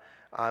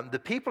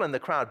 The people in the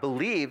crowd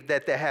believed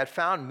that they had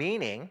found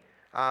meaning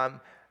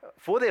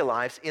for their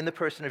lives in the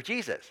person of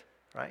Jesus,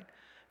 right?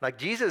 Like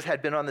Jesus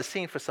had been on the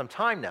scene for some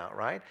time now,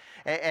 right?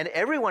 And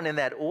everyone in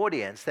that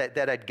audience that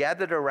had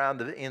gathered around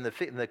in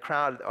the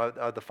crowd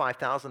of the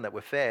 5,000 that were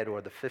fed,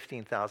 or the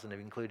 15,000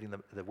 including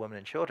the women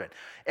and children,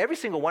 every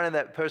single one of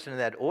that person in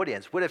that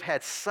audience would have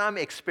had some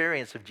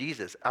experience of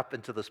Jesus up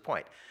until this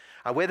point.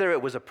 Whether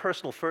it was a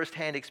personal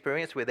first-hand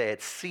experience where they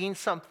had seen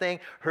something,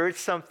 heard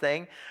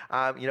something,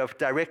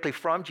 directly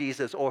from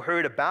Jesus, or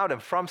heard about him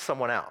from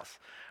someone else.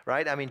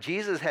 Right? I mean,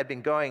 Jesus had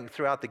been going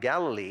throughout the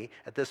Galilee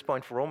at this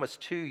point for almost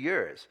 2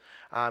 years.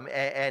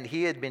 And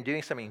he had been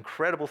doing some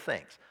incredible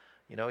things,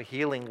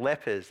 healing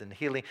lepers and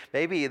healing.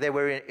 Maybe they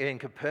were in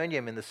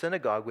Capernaum in the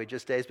synagogue where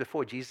just days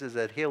before Jesus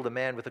had healed a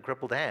man with a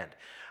crippled hand.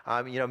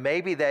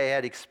 Maybe they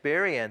had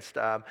experienced,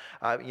 some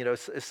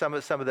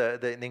of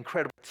the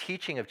incredible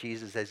teaching of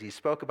Jesus as he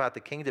spoke about the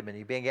kingdom and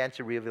he began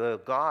to reveal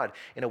God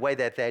in a way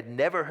that they had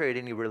never heard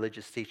any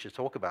religious teachers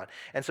talk about.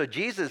 And so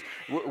Jesus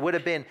would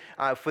have been,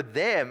 for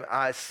them,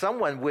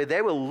 someone where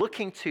they were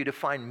looking to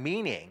find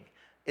meaning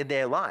in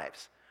their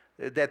lives.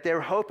 That their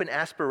hope and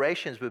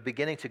aspirations were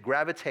beginning to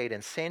gravitate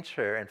and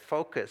center and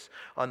focus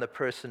on the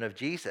person of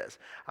Jesus.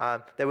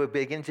 They were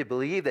beginning to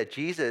believe that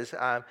Jesus,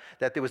 that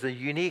there was a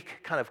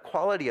unique kind of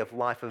quality of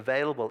life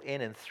available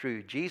in and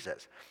through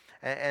Jesus.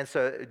 And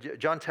so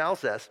John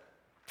tells us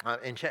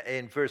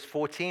in verse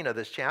 14 of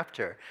this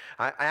chapter,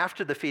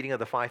 after the feeding of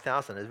the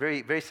 5,000, a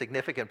very, very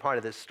significant part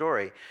of this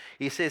story,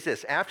 he says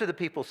this: after the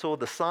people saw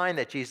the sign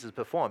that Jesus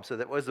performed, so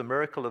that was the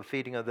miracle of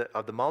feeding of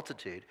the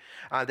multitude,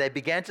 they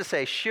began to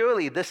say,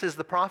 surely this is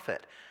the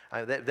prophet.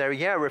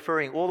 They're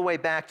referring all the way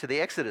back to the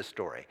Exodus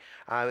story,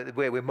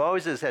 where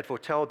Moses had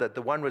foretold that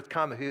the one would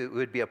come who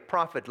would be a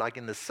prophet, like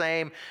in the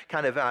same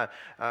kind of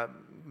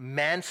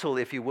mantle,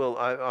 if you will,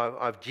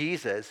 of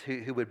Jesus,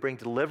 who would bring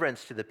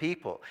deliverance to the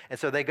people. And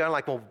so they're going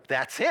like, well,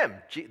 that's him.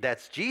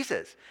 That's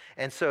Jesus.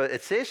 And so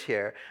it says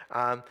here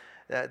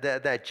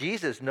that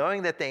Jesus,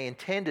 knowing that they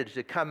intended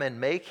to come and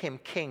make him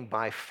king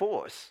by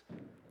force,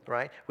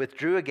 right,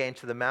 withdrew again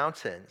to the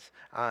mountains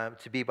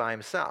to be by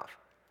himself.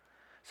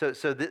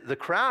 So the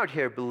crowd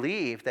here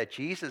believed that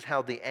Jesus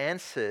held the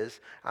answers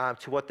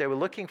to what they were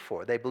looking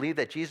for. They believed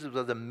that Jesus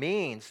was a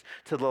means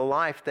to the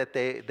life that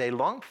they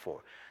longed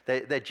for.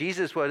 That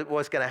Jesus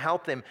was going to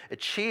help them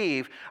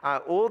achieve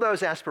all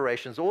those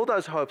aspirations, all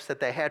those hopes that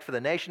they had for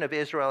the nation of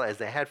Israel, as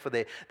they had for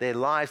their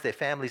lives, their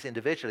families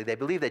individually. They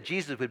believed that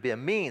Jesus would be a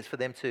means for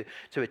them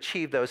to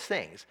achieve those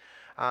things.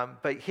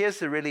 But here's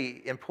the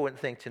really important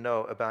thing to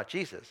know about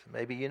Jesus.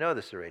 Maybe you know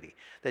this already,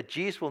 that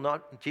Jesus will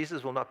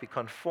not be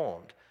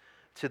conformed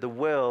to the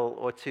will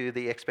or to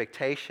the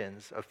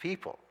expectations of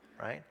people,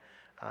 right?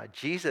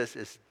 Jesus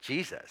is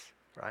Jesus,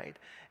 right?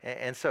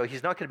 And so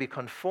he's not going to be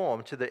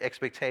conformed to the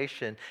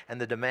expectation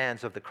and the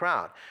demands of the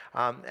crowd.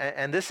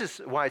 And this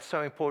is why it's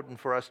so important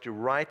for us to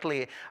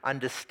rightly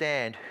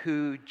understand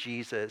who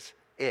Jesus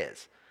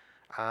is.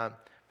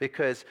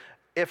 Because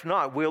if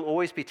not, we'll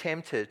always be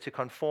tempted to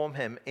conform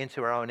him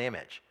into our own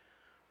image.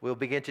 We'll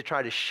begin to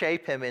try to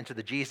shape him into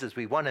the Jesus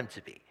we want him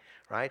to be,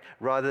 right?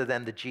 Rather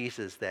than the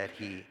Jesus that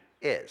he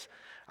is.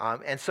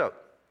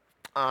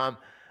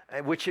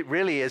 Which it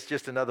really is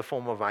just another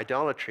form of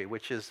idolatry,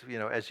 which is,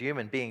 as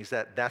human beings,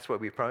 that's what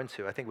we're prone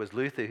to. I think it was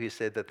Luther who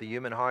said that the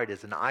human heart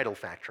is an idol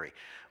factory.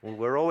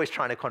 We're always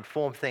trying to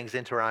conform things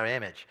into our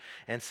image.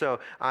 And so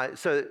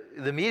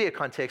the media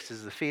context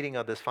is the feeding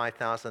of this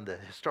 5,000. The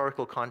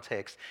historical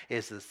context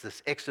is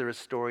this Exodus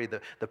story,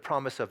 the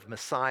promise of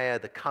Messiah,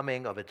 the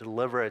coming of a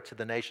deliverer to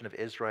the nation of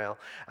Israel.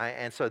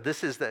 And so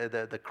this is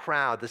the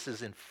crowd. This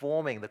is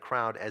informing the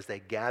crowd as they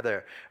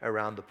gather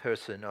around the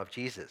person of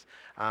Jesus.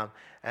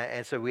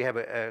 And so we have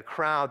a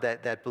crowd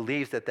that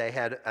believes that they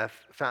had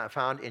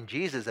found in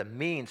Jesus a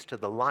means to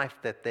the life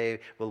that they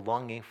were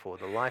longing for,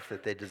 the life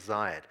that they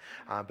desired.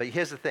 But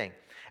here's the thing.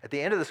 At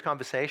the end of this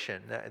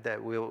conversation,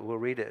 that we'll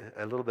read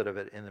a little bit of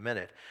it in a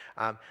minute,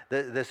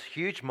 this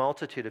huge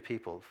multitude of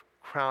people,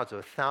 crowds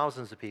of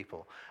thousands of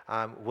people,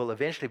 will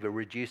eventually be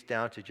reduced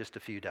down to just a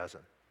few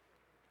dozen.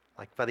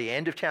 Like by the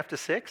end of chapter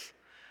 6,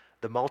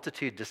 the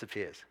multitude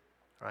disappears,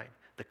 right?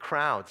 The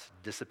crowds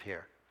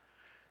disappear.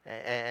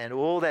 And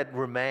all that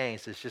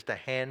remains is just a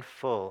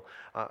handful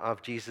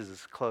of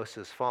Jesus'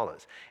 closest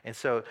followers. And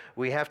so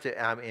we have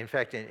to, in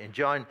fact, in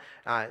John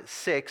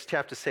 6,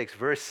 chapter 6,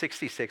 verse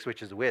 66,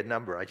 which is a weird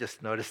number. I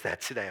just noticed that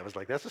today. I was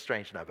like, that's a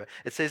strange number.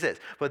 It says this: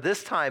 "But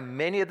this time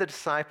many of the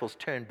disciples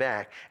turned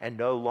back and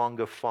no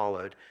longer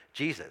followed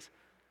Jesus."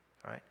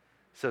 Right?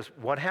 So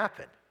what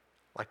happened?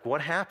 Like,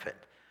 what happened?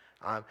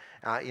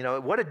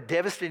 What a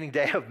devastating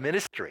day of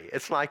ministry.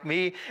 It's like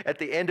me at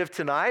the end of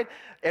tonight,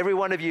 every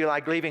one of you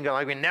like leaving,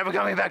 going, we're never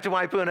coming back to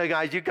Waipuna,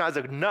 guys. You guys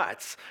are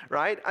nuts,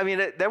 right? I mean,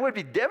 that would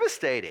be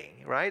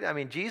devastating, right? I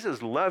mean,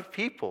 Jesus loved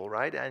people,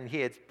 right? And he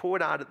had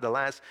poured out the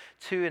last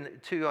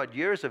two odd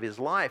years of his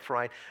life,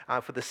 right,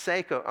 for the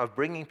sake of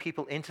bringing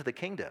people into the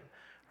kingdom.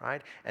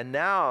 Right? And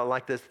now,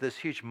 like this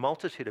huge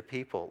multitude of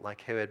people,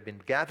 like who had been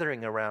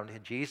gathering around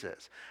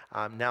Jesus,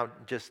 now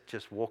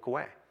just walk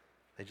away.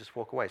 They just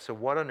walk away. So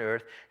what on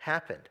earth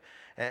happened?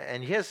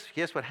 And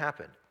here's what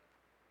happened,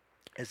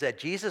 is that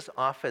Jesus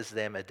offers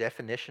them a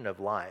definition of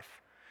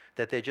life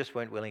that they just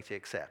weren't willing to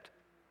accept.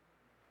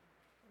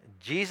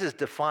 Jesus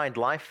defined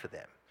life for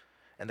them,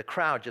 and the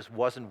crowd just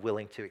wasn't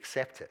willing to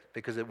accept it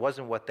because it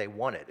wasn't what they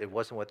wanted. It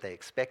wasn't what they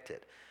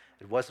expected.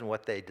 It wasn't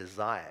what they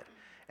desired.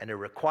 And it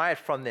required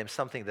from them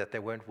something that they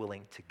weren't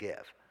willing to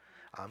give.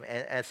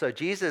 And so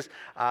Jesus,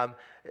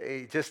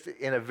 just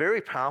in a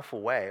very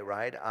powerful way,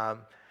 right,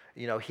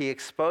 he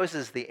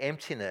exposes the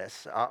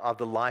emptiness of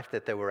the life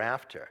that they were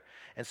after.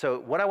 And so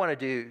what I want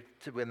to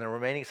do in the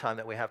remaining time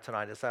that we have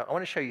tonight is I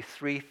want to show you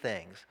three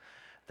things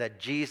that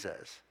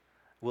Jesus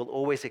will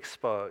always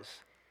expose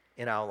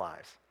in our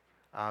lives.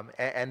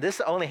 And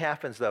this only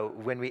happens, though,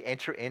 when we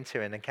enter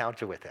into an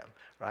encounter with him,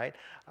 right?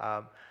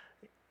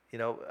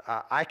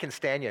 I can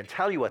stand you and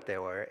tell you what they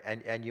were,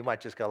 and you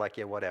might just go like,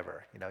 yeah,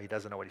 whatever. He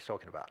doesn't know what he's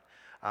talking about.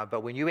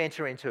 But when you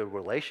enter into a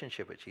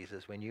relationship with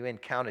Jesus, when you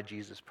encounter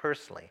Jesus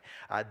personally,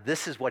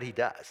 this is what he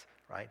does,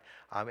 right?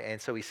 And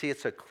so we see it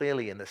so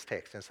clearly in this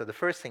text. And so the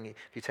first thing, if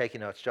you're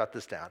taking notes, jot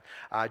this down.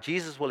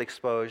 Jesus will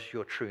expose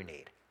your true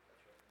need.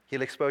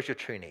 He'll expose your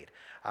true need.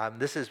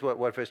 This is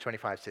what verse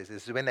 25 says.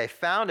 This is when they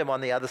found him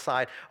on the other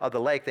side of the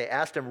lake, they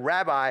asked him,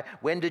 "Rabbi,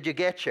 when did you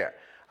get here?"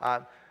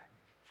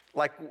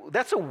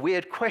 That's a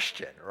weird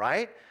question,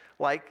 right?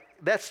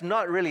 That's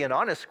not really an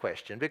honest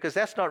question, because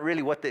that's not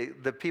really what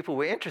the people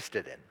were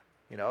interested in.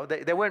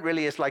 They weren't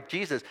really, it's like,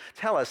 Jesus,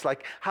 tell us,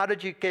 how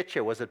did you get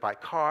here? Was it by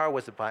car?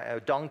 Was it by a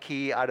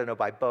donkey? I don't know,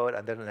 by boat.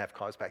 And they didn't have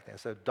cars back then,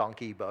 so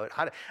donkey, boat.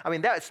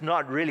 That's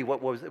not really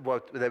what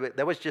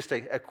that was just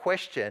a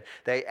question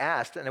they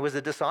asked, and it was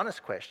a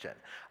dishonest question.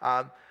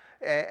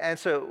 And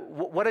so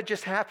what had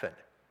just happened?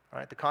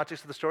 Right, the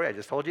context of the story, I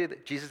just told you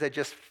that Jesus had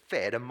just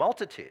fed a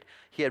multitude.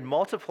 He had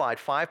multiplied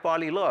 5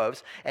 barley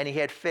loaves, and he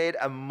had fed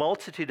a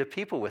multitude of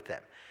people with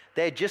them.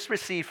 They had just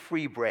received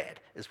free bread,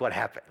 is what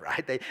happened,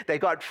 right? They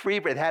got free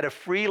bread, had a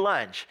free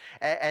lunch,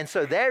 and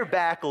so they're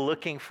back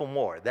looking for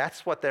more.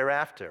 That's what they're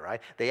after,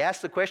 right? They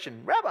asked the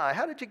question, "Rabbi,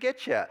 how did you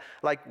get here?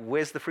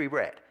 Where's the free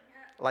bread?"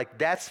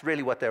 That's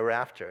really what they were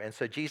after. And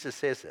so Jesus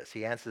says this.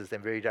 He answers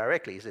them very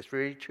directly. He says,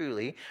 "Very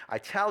truly, I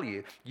tell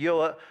you,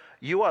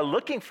 you are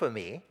looking for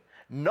me,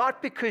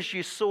 not because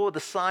you saw the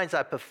signs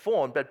I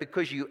performed, but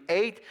because you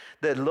ate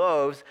the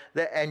loaves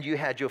and you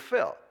had your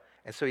fill.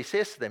 And so he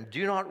says to them,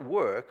 do not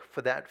work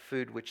for that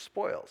food which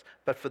spoils,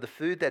 but for the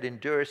food that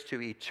endures to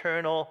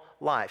eternal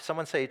life.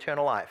 Someone say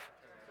eternal life.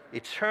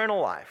 Eternal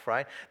life,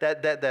 right?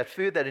 That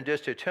food that endures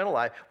to eternal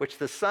life, which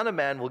the Son of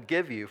Man will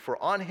give you, for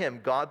on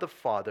him God the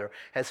Father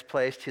has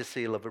placed his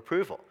seal of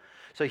approval.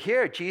 So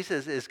here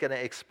Jesus is going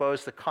to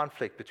expose the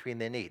conflict between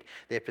their need,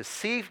 their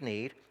perceived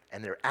need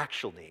and their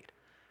actual need.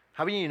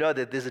 How many of you know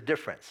that there's a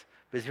difference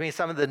between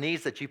some of the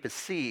needs that you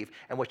perceive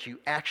and what you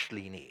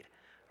actually need?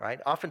 Right?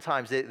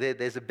 Oftentimes,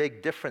 there's a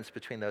big difference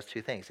between those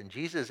two things. And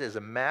Jesus is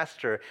a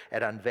master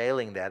at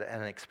unveiling that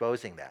and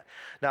exposing that.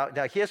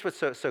 Now here's what's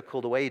so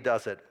cool, the way he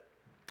does it.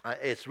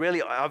 It's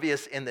really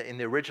obvious in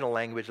the original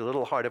language, a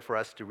little harder for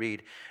us to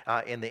read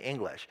in the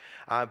English.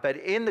 But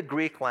in the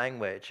Greek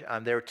language,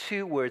 there are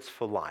two words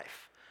for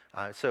life.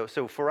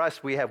 So for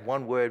us, we have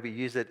one word. We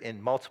use it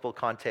in multiple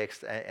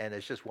contexts, and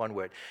it's just one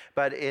word.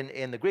 But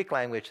in the Greek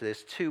language,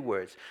 there's two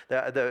words.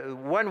 The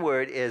one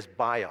word is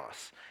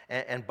bios.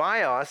 And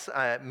bios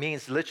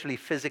means literally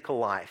physical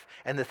life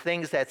and the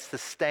things that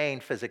sustain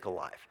physical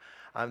life.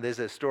 There's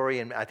a story,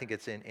 I think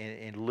it's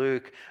in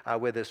Luke,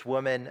 where this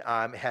woman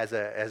has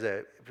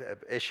a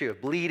issue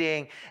of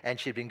bleeding, and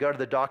she'd been going to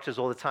the doctors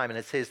all the time, and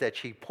it says that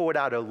she poured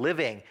out her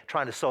living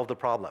trying to solve the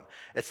problem.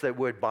 It's the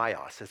word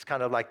bios. It's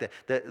kind of like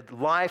the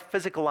life,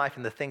 physical life,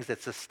 and the things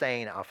that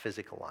sustain our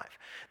physical life.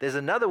 There's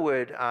another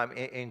word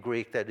in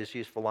Greek that is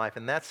used for life,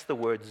 and that's the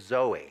word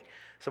zoe.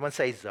 Someone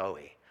say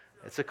zoe.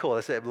 It's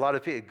a lot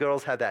of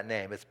girls have that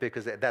name. It's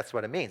because that's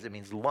what it means. It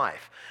means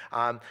life.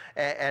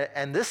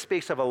 And this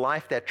speaks of a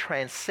life that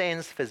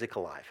transcends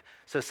physical life.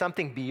 So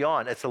something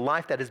beyond. It's a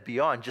life that is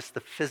beyond just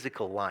the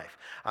physical life.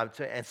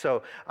 This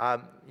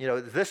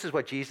is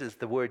what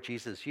the word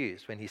Jesus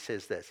used when he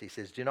says this. He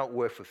says, do not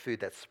work for food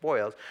that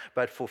spoils,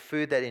 but for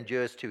food that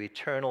endures to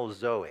eternal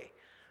zoe.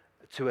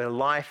 To a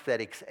life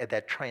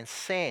that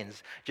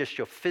transcends just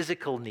your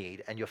physical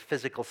need and your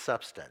physical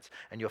substance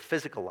and your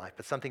physical life,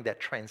 but something that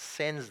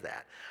transcends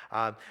that.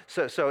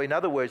 So in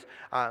other words,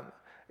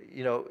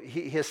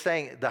 he's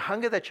saying the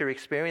hunger that you're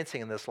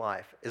experiencing in this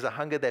life is a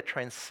hunger that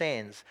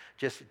transcends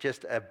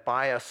just a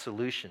bios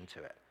solution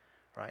to it,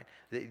 right?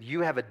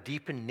 You have a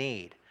deeper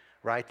need,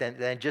 right,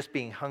 than just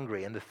being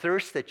hungry. And the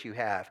thirst that you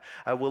have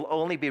will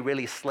only be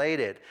really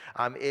slated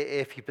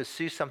if you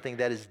pursue something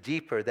that is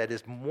deeper, that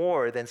is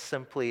more than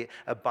simply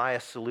a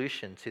bias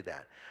solution to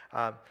that.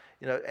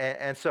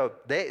 And so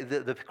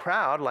the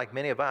crowd, like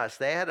many of us,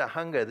 they had a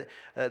hunger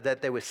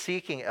that they were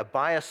seeking a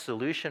bias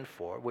solution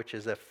for, which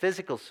is a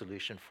physical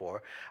solution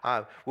for.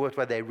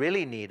 What they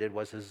really needed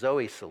was a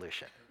Zoe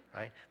solution.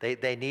 Right?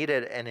 They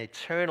needed an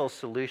eternal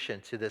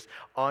solution to this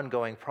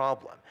ongoing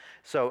problem.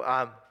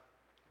 So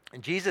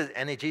Jesus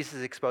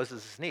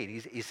exposes this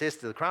need. He says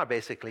to the crowd,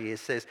 basically, he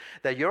says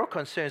that your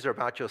concerns are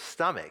about your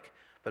stomach,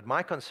 but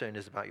my concern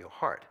is about your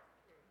heart,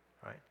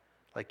 right?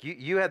 Like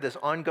you have this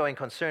ongoing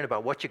concern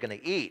about what you're going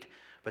to eat,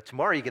 but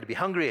tomorrow you're going to be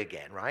hungry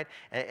again, right?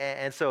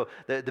 And so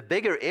the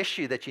bigger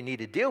issue that you need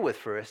to deal with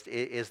first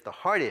is the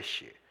heart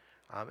issue.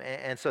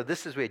 And so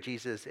this is where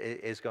Jesus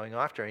is going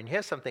after. And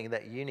here's something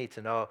that you need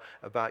to know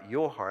about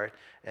your heart,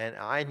 and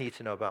I need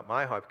to know about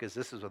my heart, because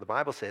this is what the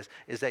Bible says,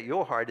 is that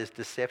your heart is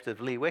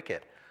deceptively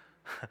wicked.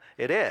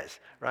 It is,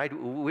 right?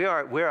 We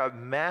are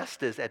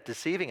masters at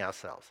deceiving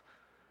ourselves.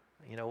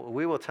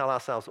 We will tell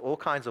ourselves all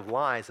kinds of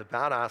lies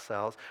about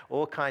ourselves,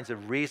 all kinds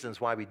of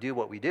reasons why we do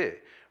what we do,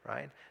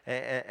 right?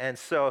 And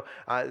so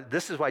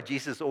this is why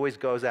Jesus always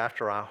goes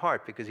after our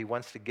heart, because he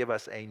wants to give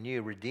us a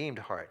new redeemed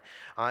heart.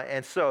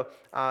 And so,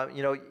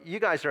 you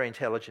guys are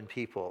intelligent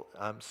people,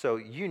 so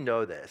you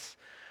know this.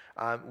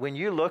 When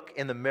you look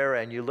in the mirror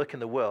and you look in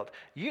the world,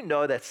 you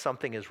know that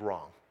something is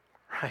wrong,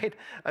 right?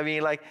 I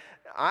mean, like,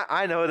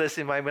 I know this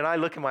when I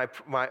look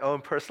at my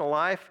own personal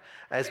life.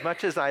 As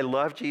much as I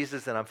love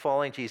Jesus and I'm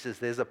following Jesus,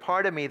 there's a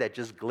part of me that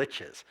just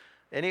glitches.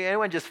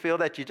 Anyone just feel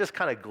that? You just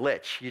kind of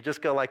glitch. You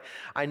just go like,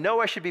 I know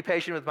I should be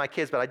patient with my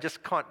kids, but I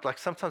just can't. Like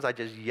sometimes I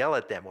just yell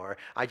at them, or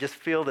I just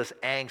feel this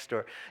angst,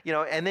 or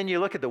and then you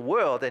look at the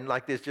world, and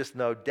like there's just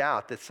no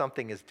doubt that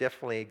something has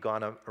definitely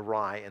gone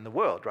awry in the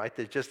world, right?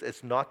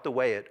 It's not the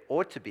way it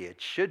ought to be.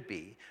 It should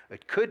be.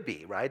 It could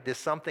be, right?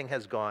 Something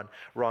has gone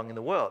wrong in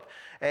the world.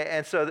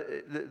 And so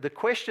the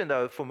question,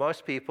 though, for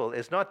most people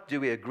is not, do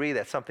we agree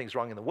that something's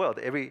wrong in the world?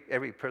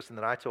 Every person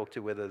that I talk to,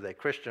 whether they're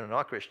Christian or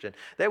not Christian,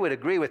 they would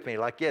agree with me,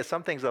 like, yes,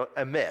 something's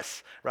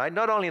amiss, right?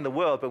 Not only in the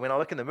world, but when I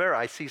look in the mirror,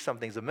 I see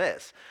something's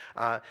amiss.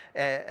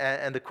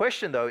 And the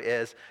question, though,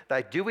 is,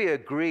 like, do we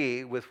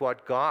agree with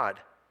what God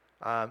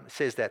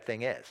says that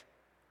thing is,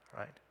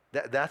 right?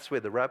 That's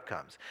where the rub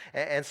comes.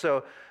 And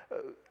so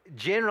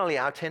generally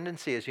our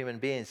tendency as human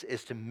beings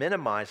is to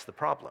minimize the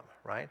problem,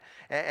 right?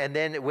 And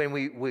then when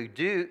we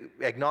do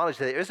acknowledge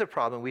that there is a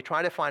problem, we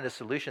try to find a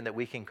solution that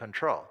we can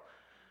control,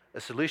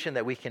 a solution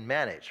that we can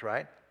manage,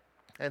 right?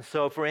 And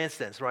so, for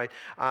instance, right,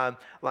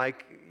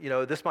 like,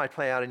 this might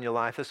play out in your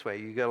life this way.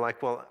 You go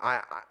like, well,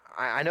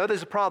 I know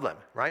there's a problem,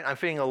 right? I'm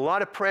feeling a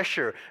lot of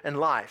pressure in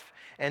life.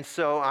 And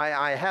so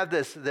I have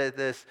this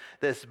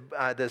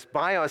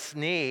bios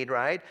need,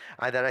 right,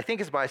 that I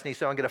think is bias need.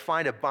 So I'm going to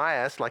find a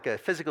bias, like a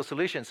physical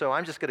solution. So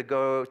I'm just going to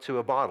go to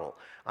a bottle.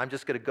 I'm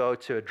just going to go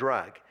to a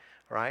drug,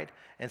 right?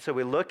 And so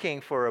we're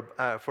looking for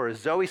a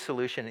Zoe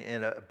solution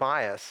in a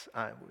bias,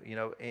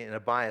 in a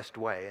biased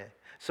way.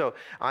 So,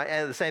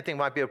 and the same thing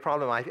might be a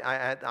problem.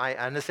 I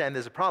understand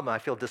there's a problem. I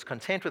feel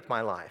discontent with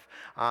my life.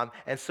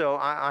 And so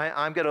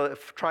I'm going to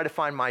try to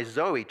find my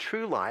Zoe,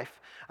 true life,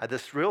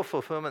 this real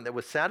fulfillment that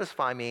would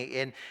satisfy me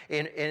in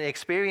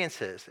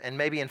experiences and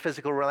maybe in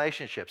physical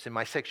relationships, in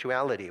my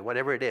sexuality,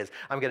 whatever it is.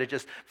 I'm going to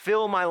just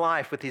fill my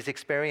life with these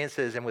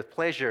experiences and with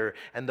pleasure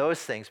and those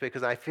things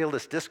because I feel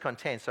this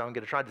discontent. So I'm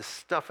going to try to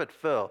stuff it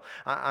full.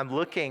 I'm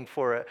looking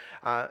for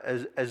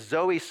a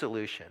Zoe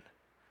solution.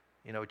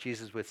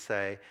 Jesus would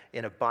say,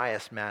 in a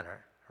biased manner,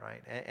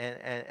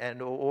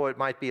 right? Or it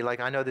might be like,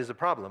 I know there's a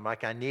problem.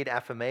 Like, I need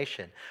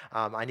affirmation.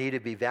 I need to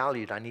be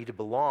valued. I need to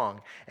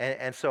belong.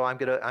 And so I'm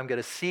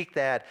gonna seek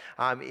that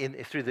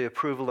through the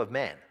approval of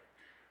men.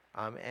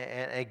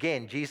 And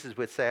again, Jesus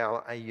would say,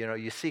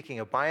 you're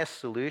seeking a biased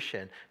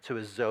solution to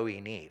a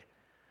Zoe need.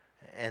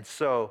 And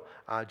so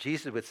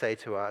Jesus would say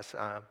to us,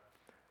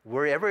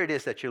 wherever it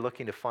is that you're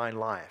looking to find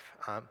life,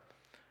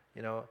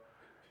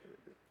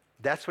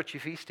 that's what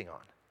you're feasting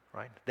on.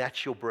 Right?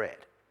 That's your bread,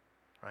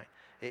 right?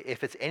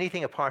 If it's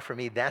anything apart from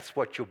me, that's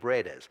what your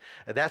bread is.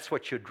 That's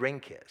what your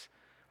drink is.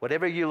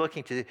 Whatever you're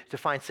looking to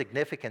find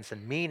significance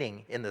and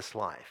meaning in this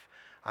life,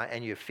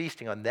 and you're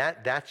feasting on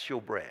that, that's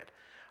your bread.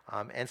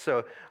 And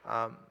so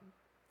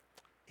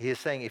he is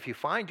saying, if you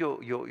find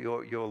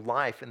your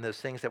life in those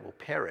things that will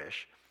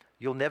perish,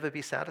 you'll never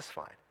be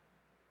satisfied.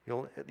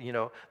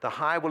 The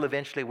high will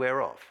eventually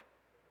wear off.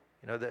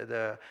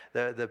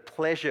 The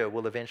pleasure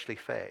will eventually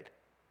fade.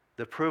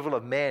 The approval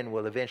of men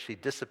will eventually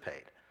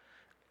dissipate.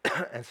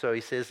 And so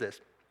he says this,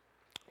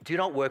 do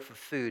not work for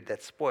food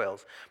that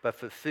spoils, but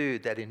for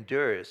food that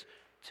endures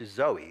to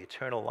Zoe,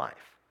 eternal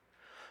life.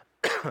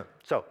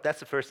 So that's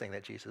the first thing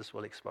that Jesus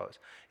will expose.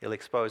 He'll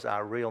expose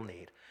our real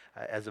need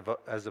as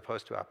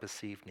opposed to our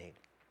perceived need.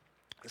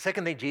 The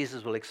second thing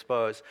Jesus will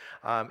expose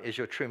is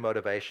your true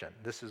motivation.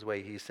 This is where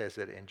he says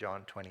it in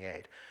John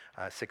 28,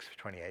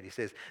 6:28. He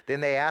says, then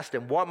they asked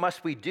him, what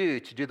must we do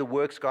to do the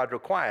works God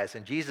requires?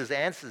 And Jesus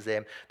answers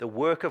them, the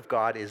work of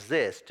God is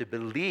this, to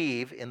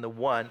believe in the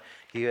one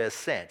he has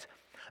sent.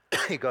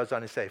 He goes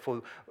on to say,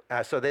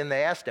 so then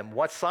they asked him,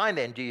 what sign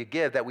then do you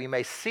give that we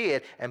may see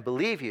it and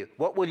believe you?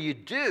 What will you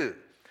do?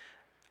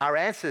 Our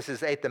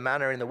ancestors ate the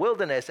manna in the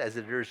wilderness, as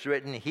it is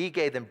written, he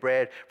gave them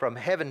bread from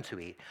heaven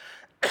to eat.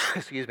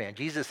 Excuse me. And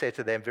Jesus said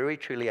to them, very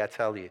truly I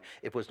tell you,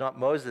 it was not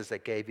Moses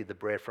that gave you the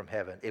bread from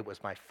heaven. It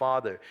was my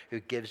Father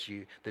who gives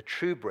you the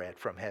true bread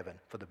from heaven.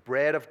 For the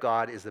bread of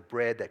God is the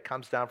bread that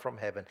comes down from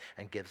heaven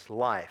and gives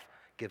life,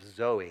 gives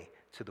Zoe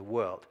to the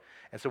world.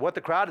 And so what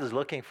the crowd is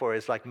looking for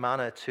is like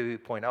manna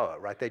 2.0,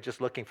 right? They're just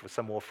looking for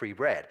some more free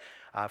bread.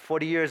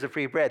 40 years of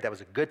free bread, that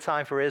was a good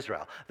time for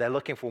Israel. They're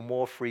looking for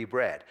more free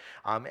bread.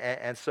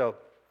 So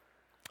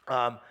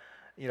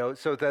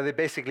they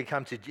basically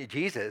come to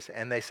Jesus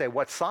and they say,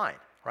 what sign?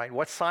 Right?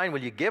 What sign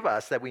will you give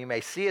us that we may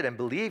see it and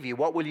believe you?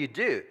 What will you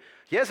do?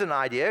 Here's an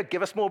idea.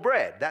 Give us more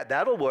bread.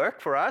 That'll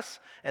work for us.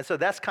 And so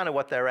that's kind of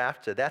what they're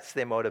after. That's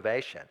their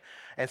motivation.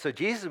 And so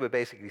Jesus would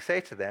basically say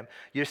to them,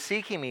 you're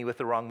seeking me with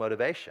the wrong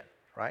motivation,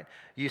 right?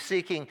 You're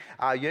seeking,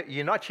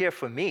 you're not here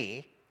for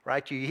me,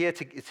 right? You're here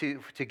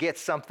to get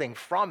something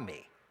from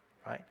me,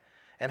 right?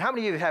 And how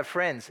many of you have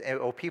friends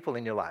or people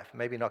in your life,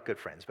 maybe not good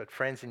friends, but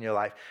friends in your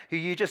life, who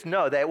you just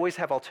know they always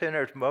have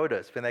alternative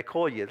motives when they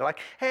call you? They're like,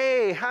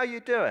 hey, how you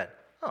doing?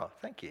 Oh,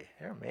 thank you.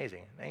 You're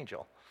amazing, an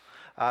angel.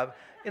 How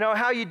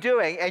are you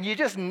doing? And you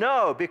just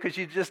know, because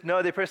you just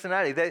know their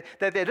personality, that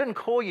they didn't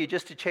call you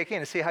just to check in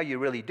and see how you're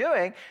really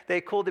doing. They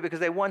called you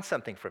because they want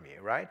something from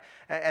you, right?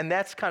 And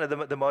that's kind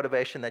of the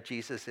motivation that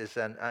Jesus is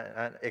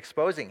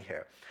exposing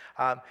here.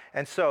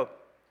 And so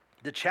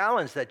the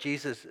challenge that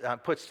Jesus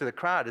puts to the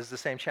crowd is the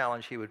same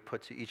challenge he would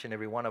put to each and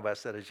every one of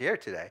us that is here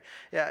today.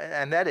 Yeah,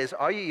 and that is,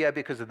 are you here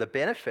because of the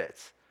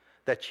benefits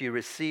that you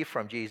receive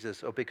from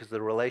Jesus or because of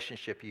the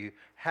relationship you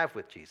have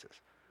with Jesus?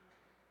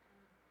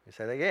 You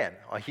say that again.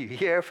 Are you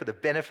here for the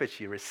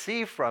benefits you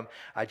receive from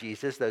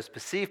Jesus, those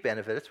perceived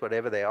benefits,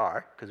 whatever they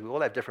are, because we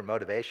all have different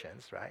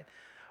motivations, right?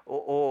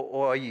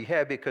 Or are you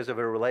here because of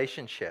a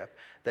relationship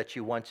that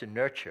you want to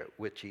nurture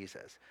with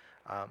Jesus?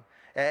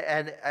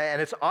 And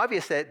it's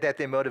obvious that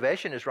their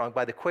motivation is wrong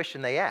by the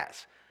question they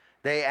ask.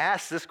 They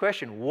ask this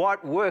question,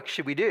 what work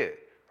should we do?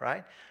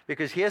 Right?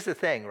 Because here's the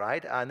thing,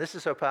 right? And this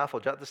is so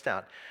powerful, jot this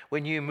down.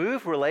 When you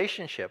move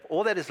relationship,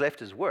 all that is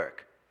left is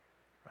work,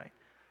 right?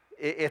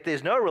 If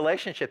there's no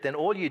relationship, then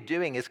all you're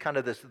doing is kind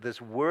of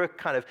this work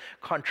kind of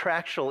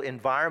contractual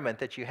environment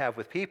that you have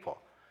with people,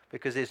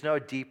 because there's no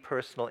deep,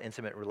 personal,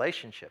 intimate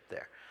relationship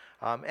there.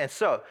 And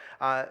so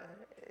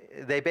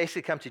they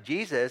basically come to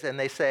Jesus and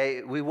they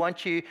say, we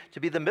want you to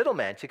be the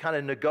middleman, to kind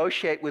of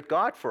negotiate with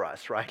God for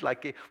us, right?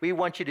 Like, we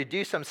want you to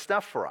do some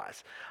stuff for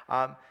us.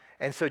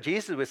 And so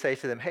Jesus would say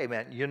to them, hey,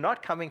 man, you're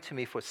not coming to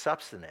me for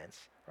substance,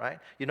 right?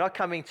 You're not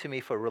coming to me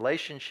for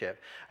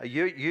relationship.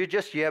 You're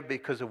just here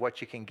because of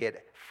what you can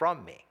get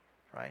from me,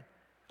 right?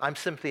 I'm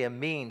simply a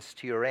means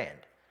to your end.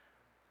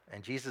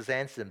 And Jesus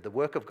answered them, the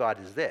work of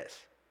God is this.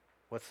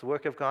 What's the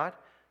work of God?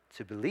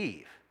 To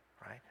believe,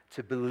 right?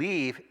 To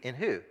believe in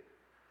who?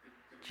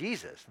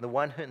 Jesus, the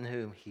one in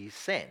whom he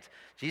sent.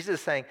 Jesus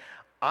is saying,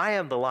 I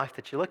am the life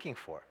that you're looking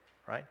for,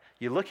 right?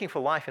 You're looking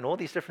for life in all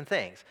these different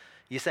things.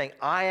 You're saying,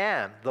 I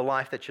am the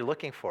life that you're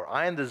looking for.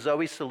 I am the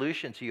Zoe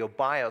solution to your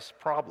bios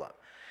problem.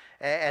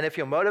 And if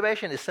your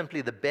motivation is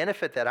simply the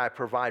benefit that I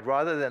provide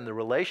rather than the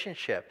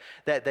relationship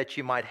that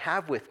you might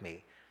have with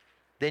me,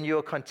 then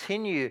you'll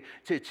continue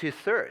to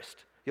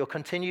thirst. You'll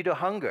continue to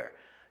hunger.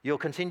 You'll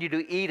continue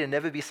to eat and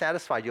never be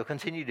satisfied. You'll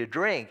continue to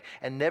drink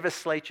and never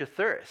slate your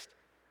thirst.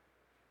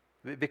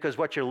 Because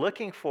what you're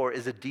looking for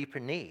is a deeper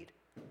need.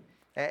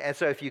 And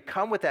so if you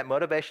come with that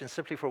motivation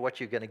simply for what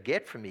you're going to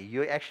get from me,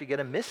 you're actually going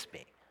to miss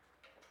me.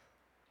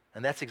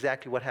 And that's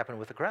exactly what happened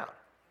with the crowd,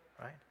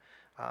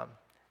 right?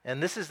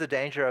 And this is the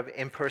danger of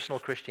impersonal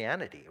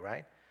Christianity,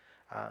 right?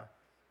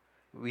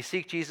 We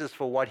seek Jesus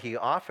for what he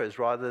offers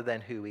rather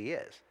than who he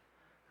is.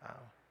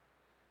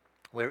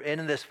 We're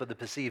in this for the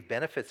perceived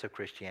benefits of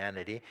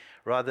Christianity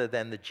rather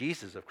than the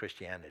Jesus of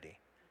Christianity.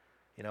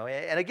 You know,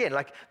 and again,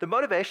 like the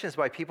motivations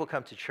why people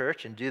come to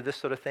church and do this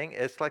sort of thing,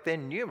 it's like they're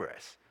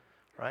numerous,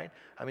 right?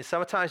 I mean,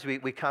 sometimes we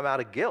come out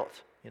of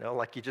guilt, you know,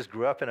 like you just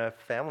grew up in a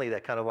family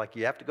that kind of like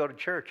you have to go to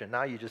church and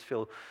now you just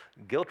feel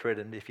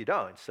guilt-ridden if you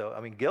don't. So,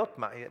 I mean, guilt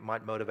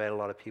might motivate a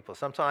lot of people.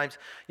 Sometimes,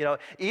 you know,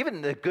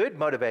 even the good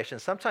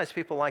motivations, sometimes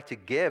people like to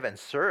give and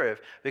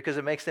serve because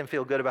it makes them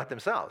feel good about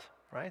themselves,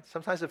 right?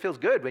 Sometimes it feels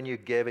good when you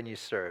give and you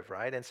serve,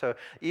 right? And so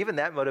even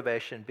that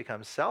motivation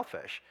becomes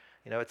selfish.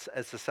 You know, it's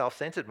a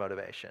self-centered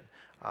motivation.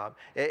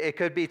 It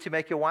could be to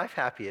make your wife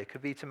happy. It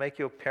could be to make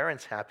your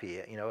parents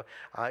happy. You know,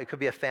 it could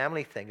be a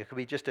family thing. It could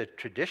be just a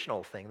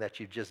traditional thing that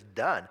you've just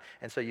done,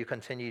 and so you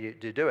continue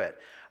to do it.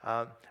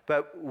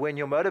 But when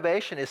your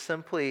motivation is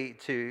simply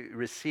to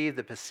receive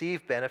the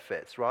perceived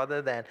benefits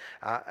rather than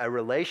a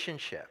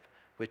relationship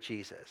with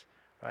Jesus,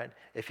 right?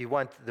 If you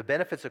want the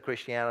benefits of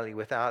Christianity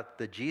without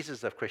the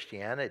Jesus of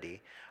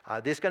Christianity,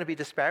 there's going to be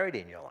disparity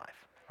in your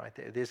life,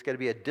 right? There's going to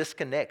be a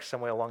disconnect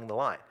somewhere along the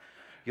line.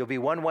 You'll be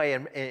one way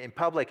in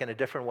public and a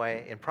different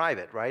way in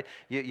private, right?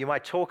 You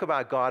might talk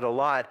about God a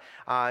lot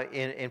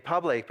in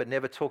public, but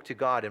never talk to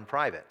God in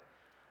private.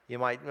 You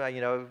might,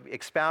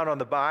 expound on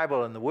the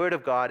Bible and the Word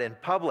of God in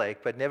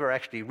public, but never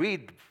actually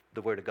read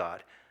the Word of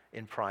God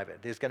in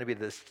private. There's going to be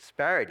this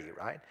disparity,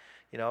 right?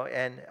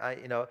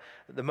 The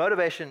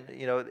motivation,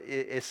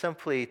 is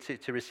simply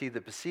to receive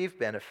the perceived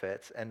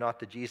benefits and not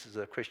the Jesus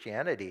of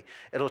Christianity.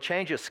 It'll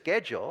change your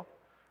schedule,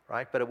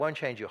 right? But it won't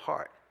change your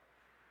heart.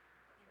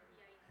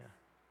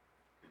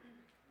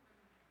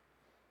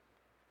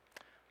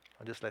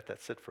 I'll just let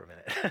that sit for a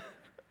minute.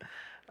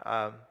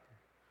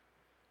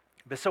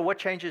 But so what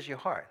changes your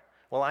heart?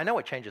 Well, I know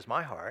what changes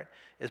my heart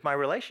is my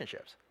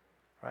relationships,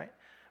 right?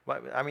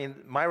 I mean,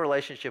 my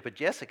relationship with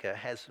Jessica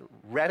has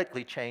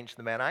radically changed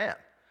the man I am.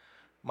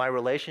 My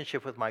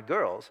relationship with my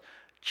girls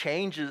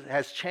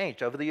has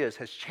changed over the years,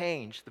 has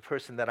changed the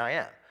person that I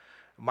am.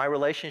 My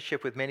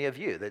relationship with many of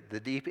you, the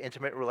deep,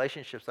 intimate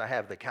relationships I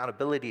have, the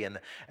accountability and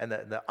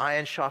the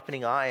iron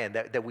sharpening iron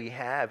that we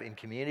have in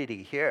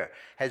community here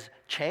has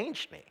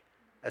changed me.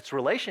 It's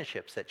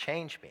relationships that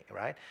change me,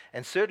 right?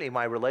 And certainly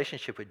my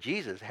relationship with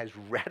Jesus has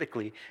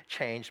radically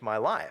changed my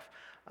life.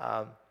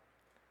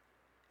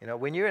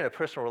 When you're in a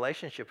personal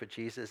relationship with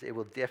Jesus, it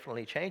will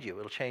definitely change you.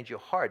 It'll change your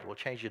heart. It will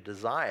change your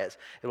desires.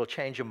 It will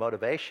change your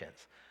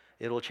motivations.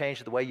 It will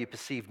change the way you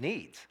perceive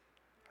needs,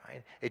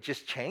 right? It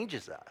just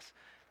changes us.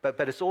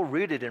 But it's all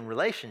rooted in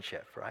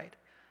relationship, right?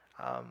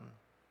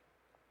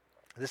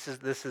 This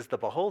is the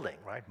beholding,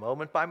 right?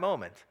 Moment by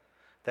moment,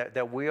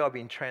 that we are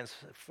being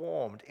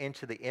transformed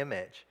into the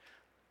image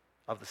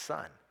of the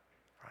Son,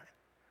 right?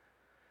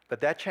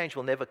 But that change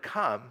will never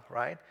come,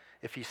 right,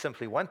 if you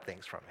simply want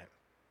things from Him.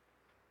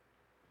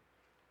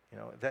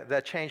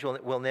 That change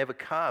will never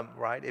come,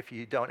 right, if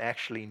you don't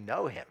actually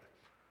know Him,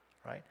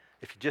 right?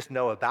 If you just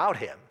know about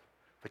Him,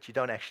 but you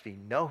don't actually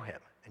know Him,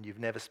 and you've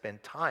never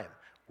spent time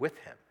with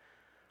Him.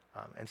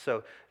 And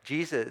so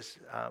Jesus,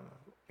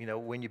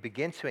 when you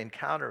begin to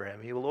encounter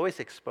Him, He will always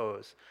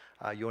expose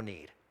your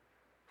need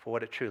for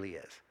what it truly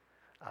is.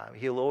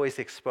 He'll always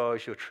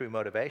expose your true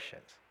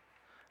motivations.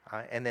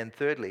 And then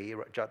thirdly,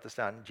 jot this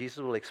down, Jesus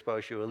will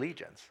expose your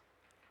allegiance,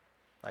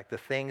 like the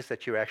things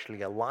that you're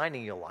actually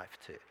aligning your life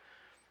to.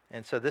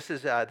 And so this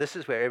is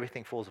where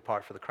everything falls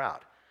apart for the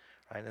crowd.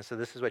 Right? And so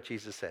this is what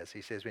Jesus says.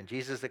 He says, when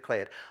Jesus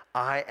declared,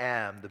 I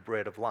am the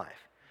bread of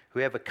life.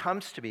 Whoever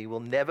comes to me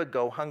will never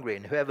go hungry,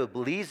 and whoever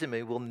believes in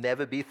me will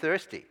never be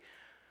thirsty.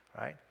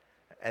 Right?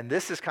 And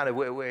this is kind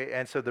of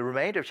and so the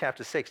remainder of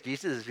chapter 6,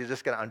 Jesus is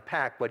just going to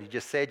unpack what he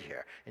just said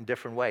here in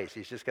different ways.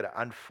 He's just going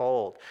to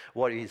unfold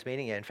what he's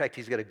meaning here. In fact,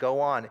 he's going to go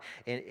on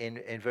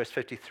in verse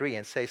 53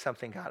 and say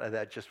something kind of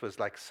that just was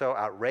like so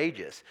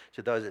outrageous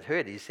to those that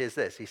heard it. He says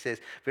this, he says,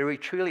 very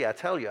truly I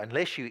tell you,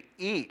 unless you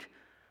eat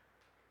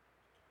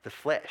the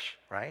flesh,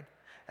 right,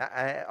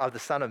 of the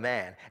Son of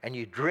Man, and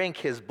you drink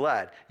his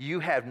blood, you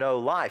have no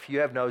life, you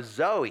have no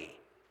Zoe,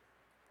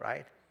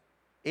 right,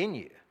 in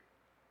you.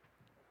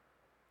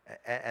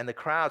 And the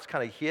crowds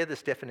kind of hear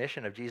this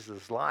definition of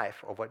Jesus'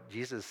 life, or what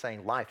Jesus is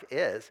saying life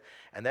is,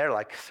 and they're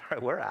like, sorry,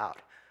 we're out,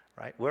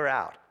 right? We're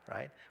out,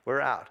 right?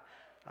 We're out.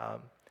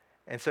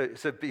 And so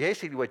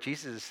basically what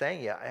Jesus is saying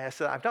here, I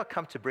said, I've not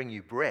come to bring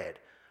you bread.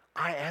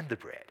 I am the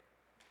bread,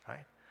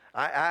 right?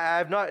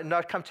 I've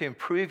not come to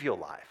improve your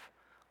life.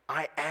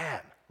 I am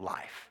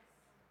life.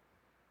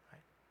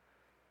 Right?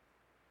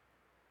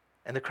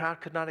 And the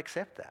crowd could not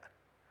accept that,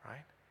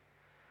 right?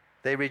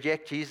 They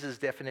reject Jesus'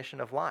 definition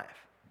of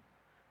life.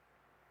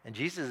 And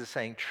Jesus is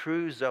saying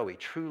true Zoe,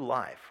 true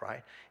life,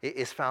 right,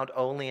 is found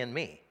only in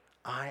me.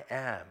 I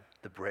am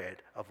the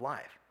bread of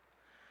life.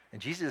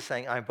 And Jesus is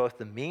saying I'm both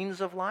the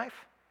means of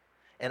life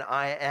and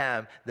I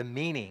am the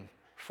meaning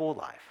for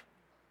life.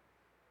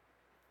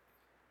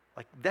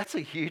 Like, that's a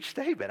huge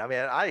statement. I mean,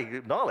 I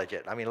acknowledge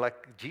it. I mean,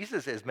 like,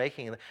 Jesus is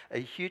making a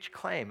huge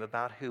claim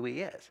about who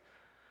he is.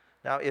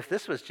 Now, if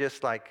this was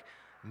just like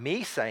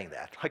me saying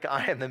that, like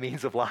I am the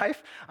means of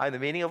life, I'm the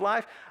meaning of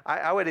life,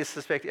 I would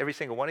suspect every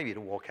single one of you to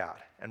walk out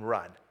and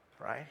run,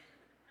 right?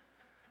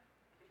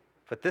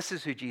 But this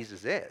is who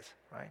Jesus is,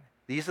 right?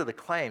 These are the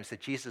claims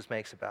that Jesus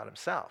makes about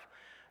himself.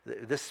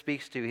 This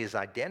speaks to his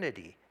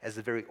identity as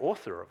the very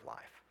author of life.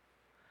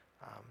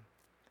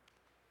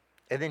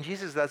 And then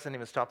Jesus doesn't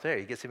even stop there.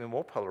 He gets even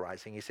more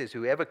polarizing. He says,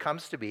 whoever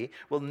comes to me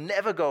will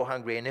never go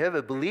hungry, and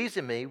whoever believes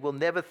in me will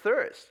never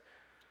thirst.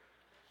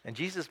 And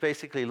Jesus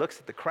basically looks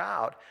at the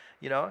crowd,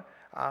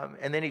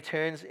 and then he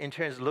turns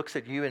looks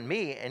at you and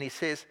me, and he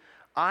says,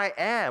 I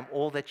am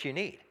all that you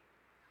need.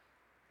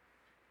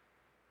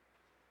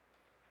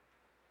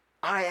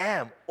 I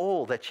am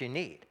all that you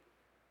need.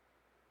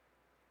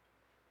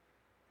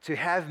 To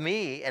have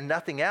me and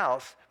nothing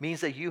else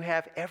means that you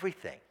have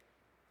everything.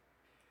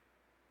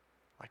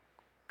 Like,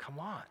 come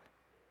on.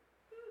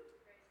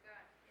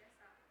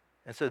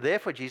 And so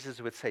therefore Jesus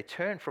would say,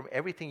 turn from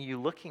everything you're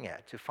looking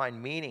at to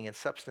find meaning and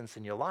substance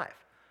in your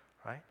life,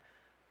 right?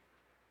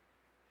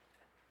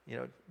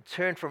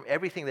 Turn from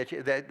everything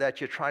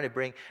that you're trying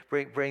to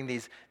bring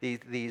these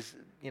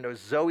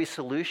Zoe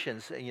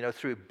solutions,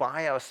 through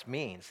bios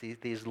means,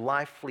 these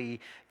lively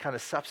kind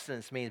of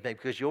substance means,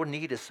 because your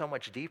need is so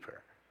much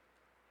deeper.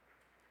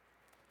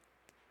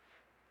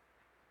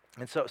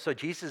 And so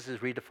Jesus is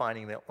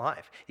redefining that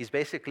life. He's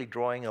basically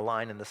drawing a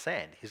line in the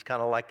sand. He's kind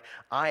of like,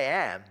 I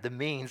am the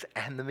means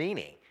and the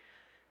meaning.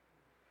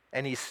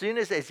 And as soon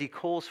as he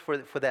calls for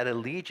that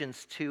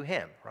allegiance to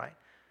him, right?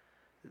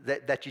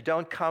 That you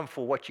don't come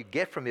for what you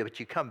get from me, but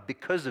you come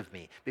because of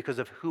me, because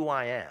of who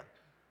I am.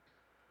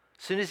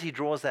 As soon as he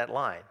draws that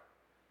line,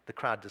 the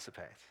crowd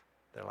dissipates.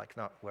 They're like,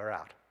 no, we're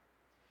out.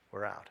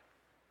 We're out.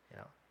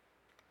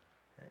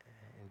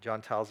 And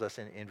John tells us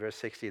in verse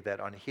 60 that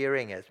on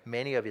hearing it,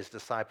 many of his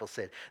disciples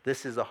said,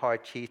 this is a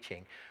hard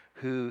teaching.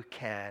 Who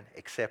can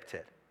accept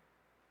it?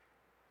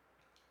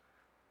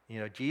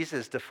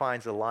 Jesus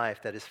defines a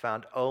life that is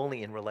found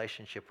only in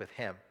relationship with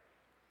him.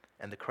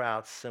 And the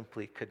crowd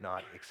simply could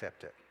not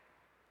accept it.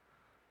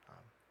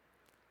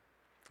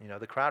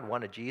 The crowd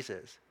wanted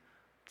Jesus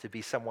to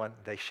be someone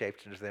they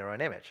shaped into their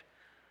own image.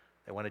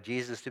 They wanted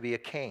Jesus to be a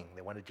king.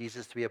 They wanted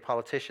Jesus to be a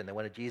politician. They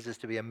wanted Jesus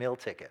to be a meal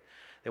ticket.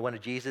 They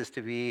wanted Jesus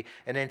to be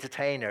an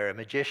entertainer, a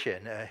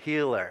magician, a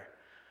healer.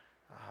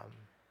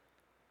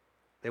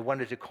 They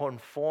wanted to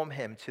conform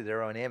him to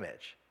their own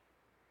image.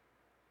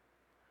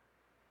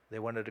 They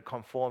wanted to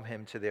conform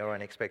him to their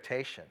own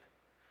expectation.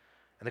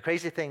 And the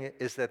crazy thing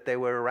is that they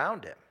were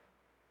around him.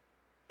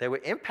 They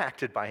were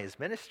impacted by his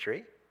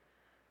ministry.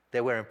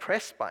 They were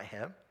impressed by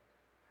him.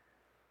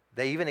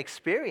 They even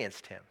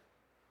experienced him.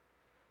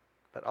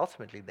 But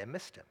ultimately, they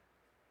missed him.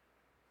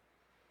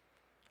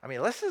 I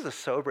mean, this is a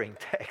sobering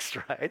text,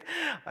 right?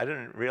 I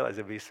didn't realize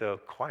it'd be so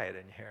quiet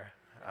in here.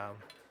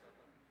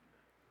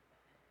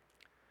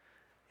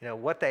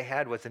 What they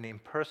had was an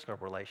impersonal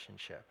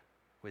relationship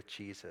with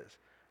Jesus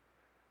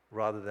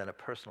rather than a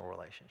personal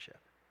relationship.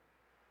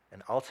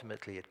 And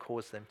ultimately, it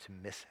caused them to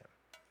miss him.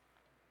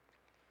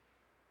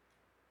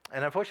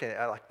 And unfortunately,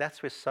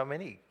 that's where so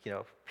many,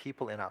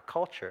 people in our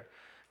culture,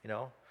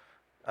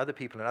 other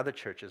people in other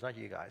churches, not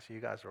you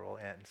guys are all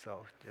in,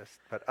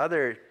 but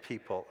other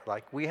people,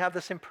 we have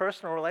this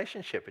impersonal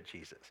relationship with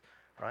Jesus,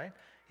 right?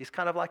 He's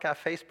kind of like our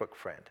Facebook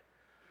friend.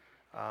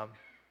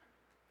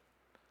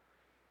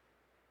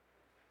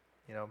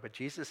 But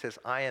Jesus says,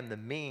 I am the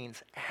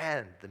means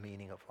and the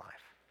meaning of life.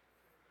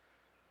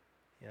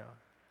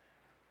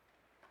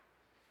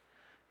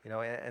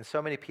 And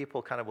so many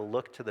people kind of will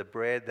look to the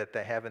bread that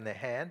they have in their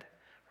hand,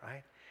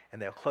 right?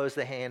 And they'll close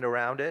their hand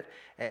around it,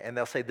 and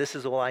they'll say, this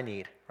is all I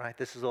need, right?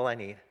 This is all I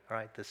need,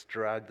 right? This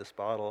drug, this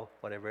bottle,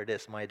 whatever it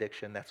is, my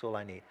addiction, that's all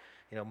I need.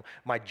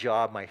 My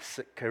job, my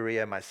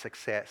career, my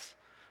success,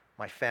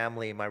 my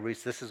family, my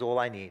roots, this is all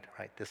I need,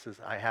 right?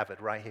 I have it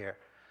right here.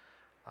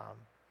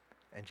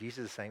 And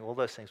Jesus is saying all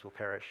those things will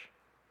perish,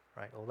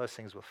 right? All those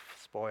things will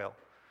spoil.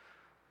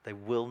 They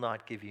will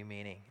not give you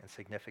meaning and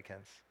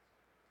significance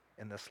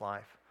in this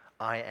life.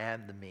 I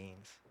am the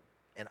means,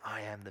 and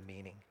I am the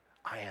meaning.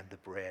 I am the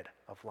bread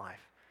of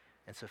life.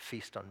 And so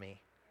feast on me,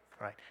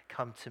 right?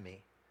 Come to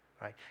me,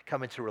 right?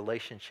 Come into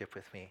relationship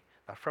with me,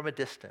 not from a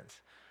distance,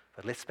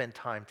 but let's spend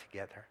time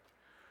together.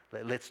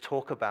 Let's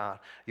talk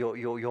about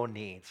your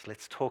needs.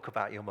 Let's talk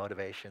about your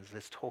motivations.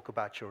 Let's talk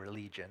about your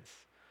allegiance.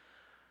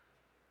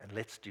 And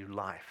let's do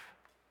life,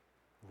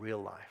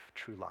 real life,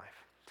 true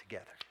life,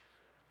 together.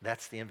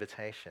 That's the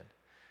invitation.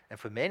 And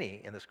for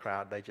many in this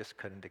crowd, they just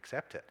couldn't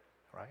accept it,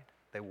 right?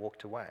 They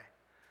walked away.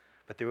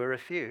 But there were a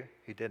few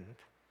who didn't.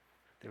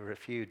 There were a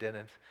few who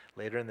didn't.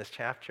 Later in this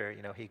chapter,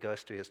 he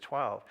goes to his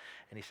 12,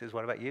 and he says,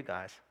 what about you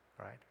guys,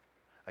 right?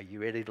 Are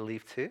you ready to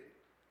leave too?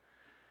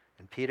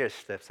 And Peter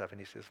steps up and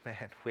he says,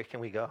 man, where can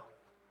we go?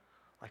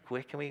 Like,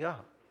 where can we go?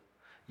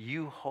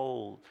 You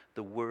hold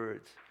the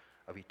words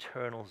of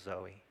eternal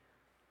Zoe,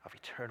 of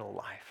eternal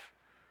life.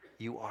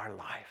 You are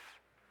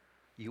life.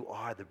 You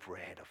are the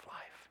bread of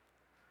life.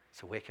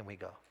 So where can we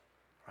go?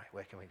 Right,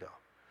 where can we go?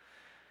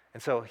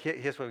 And so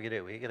here's what we're going to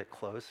do. We're going to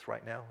close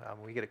right now.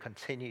 We're going to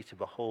continue to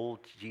behold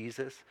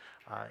Jesus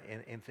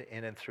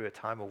in and through a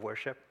time of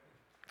worship.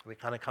 We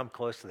kind of come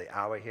close to the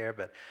hour here,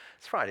 but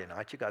it's Friday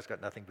night. You guys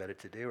got nothing better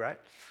to do, right?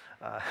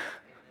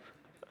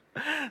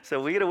 So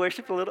we're going to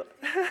worship a little.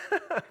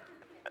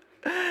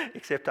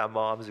 Except our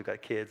moms who've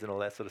got kids and all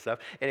that sort of stuff.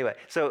 Anyway,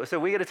 so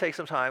we're going to take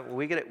some time.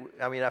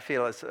 I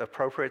feel it's an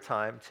appropriate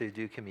time to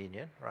do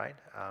communion, right?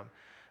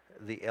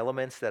 The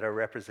elements that are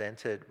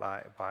represented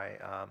by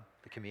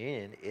the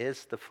communion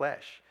is the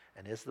flesh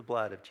and is the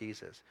blood of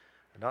Jesus.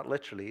 Not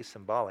literally,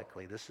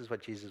 symbolically. This is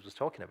what Jesus was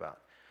talking about.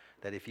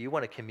 That if you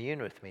want to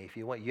commune with me,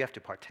 you have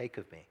to partake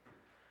of me.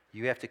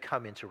 You have to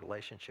come into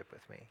relationship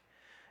with me.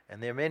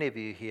 And there are many of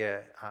you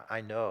here,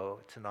 I know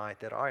tonight,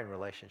 that are in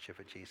relationship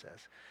with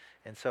Jesus.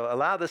 And so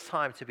allow this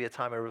time to be a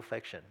time of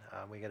reflection.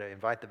 We're going to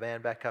invite the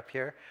band back up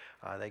here.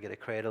 They're going to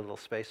create a little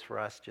space for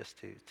us just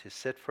to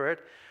sit for it.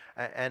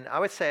 And I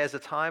would say as a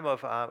time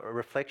of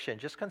reflection,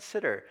 just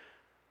consider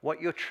what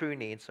your true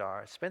needs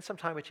are. Spend some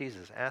time with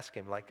Jesus. Ask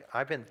him, like,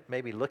 I've been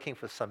maybe looking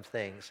for some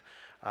things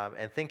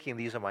and thinking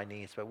these are my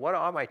needs, but what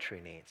are my true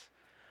needs?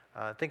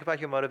 Think about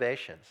your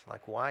motivations.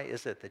 Like, why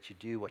is it that you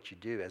do what you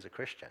do as a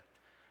Christian?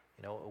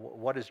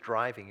 What is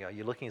driving you? Are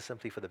you looking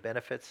simply for the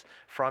benefits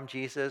from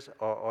Jesus,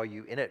 or are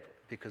you in it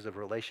because of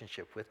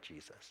relationship with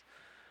Jesus?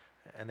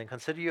 And then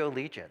consider your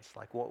allegiance.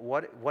 Like,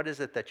 what is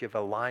it that you've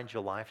aligned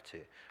your life to?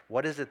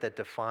 What is it that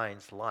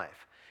defines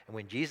life? And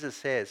when Jesus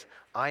says,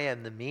 I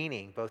am the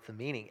meaning, both the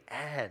meaning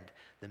and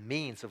the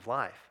means of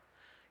life,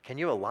 can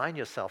you align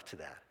yourself to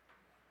that?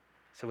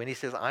 So when he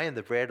says, I am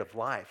the bread of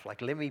life,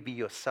 like, let me be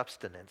your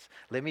substance.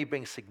 Let me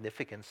bring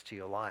significance to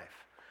your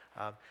life.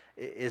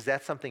 Is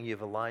that something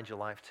you've aligned your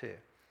life to?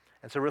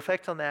 And so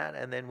reflect on that,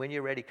 and then when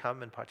you're ready,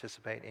 come and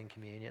participate in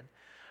communion.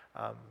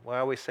 Well, I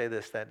always say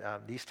this,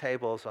 that these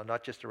tables are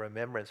not just a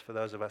remembrance for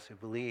those of us who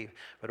believe,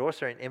 but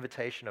also an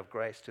invitation of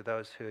grace to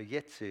those who are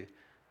yet to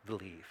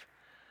believe.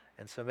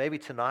 And so maybe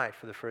tonight,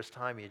 for the first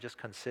time, you're just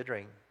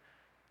considering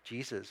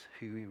Jesus,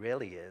 who he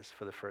really is,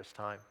 for the first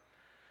time.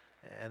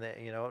 And that,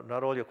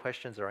 not all your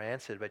questions are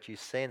answered, but you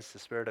sense the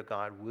Spirit of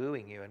God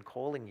wooing you and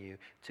calling you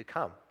to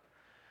come.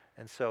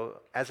 And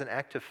so as an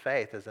act of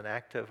faith, as an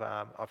act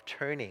of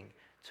turning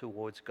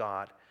towards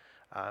God,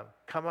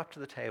 come up to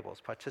the tables,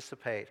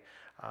 participate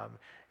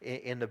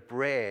in the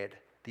bread,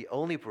 the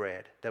only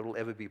bread that will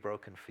ever be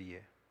broken for you.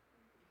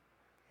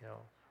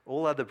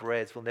 All other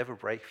breads will never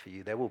break for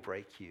you. They will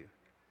break you,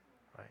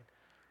 right?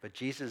 But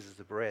Jesus is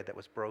the bread that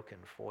was broken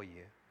for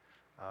you.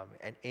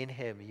 And in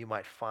him you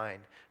might find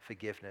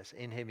forgiveness.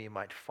 In him you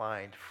might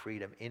find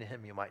freedom. In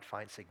him you might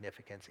find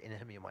significance. In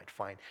him you might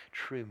find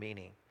true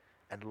meaning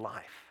and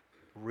life,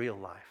 real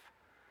life.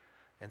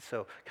 And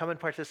so come and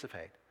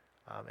participate.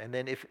 And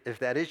then if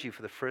that is you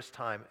for the first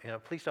time,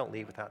 please don't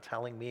leave without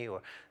telling me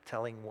or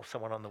telling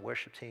someone on the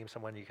worship team,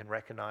 someone you can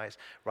recognize.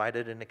 Write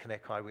it in the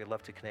Connect card. We'd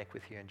love to connect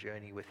with you and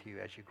journey with you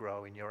as you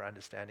grow in your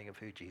understanding of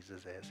who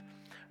Jesus is.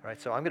 All right,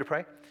 so I'm going to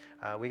pray.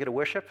 We're going to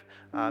worship.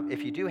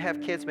 If you do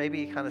have kids,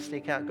 maybe kind of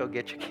sneak out and go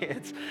get your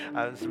kids.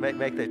 So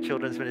make the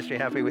children's ministry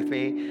happy with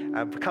me.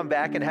 Come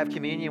back and have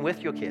communion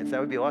with your kids. That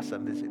would be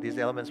awesome. These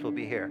elements will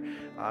be here.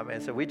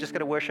 And so we're just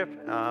going to worship,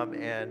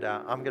 and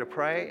I'm going to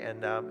pray,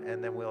 and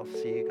then we'll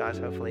see you guys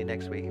hopefully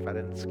next week if I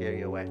didn't scare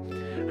you away.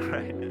 All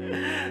right.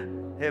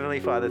 Heavenly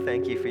Father,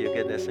 thank you for your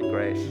goodness and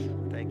grace.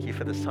 Thank you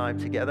for this time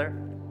together.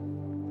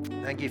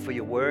 Thank you for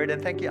your word,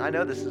 and thank you. I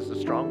know this is a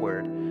strong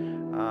word.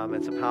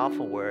 It's a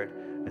powerful word.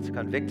 It's a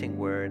convicting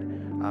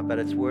word, but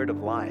it's word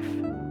of life.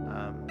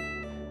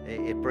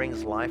 It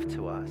brings life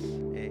to us.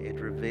 It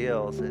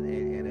reveals and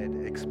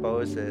it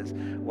exposes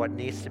what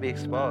needs to be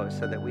exposed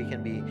so that we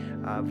can be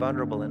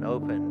vulnerable and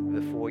open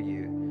before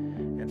you.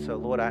 And so,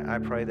 Lord, I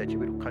pray that you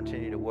would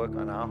continue to work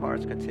on our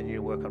hearts, continue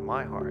to work on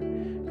my heart,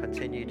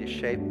 continue to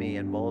shape me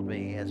and mold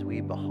me as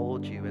we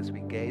behold you, as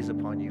we gaze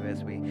upon you,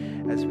 as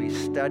we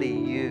study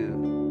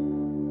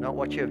you, not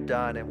what you have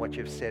done and what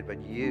you've said,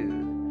 but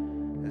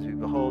you, as we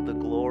behold the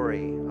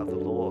glory of the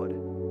Lord,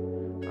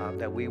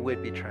 that we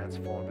would be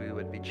transformed, we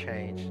would be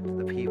changed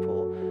into the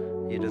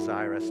people you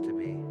desire us to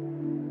be.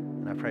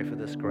 And I pray for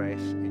this grace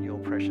in your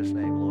precious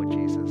name, Lord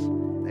Jesus.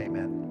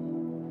 Amen.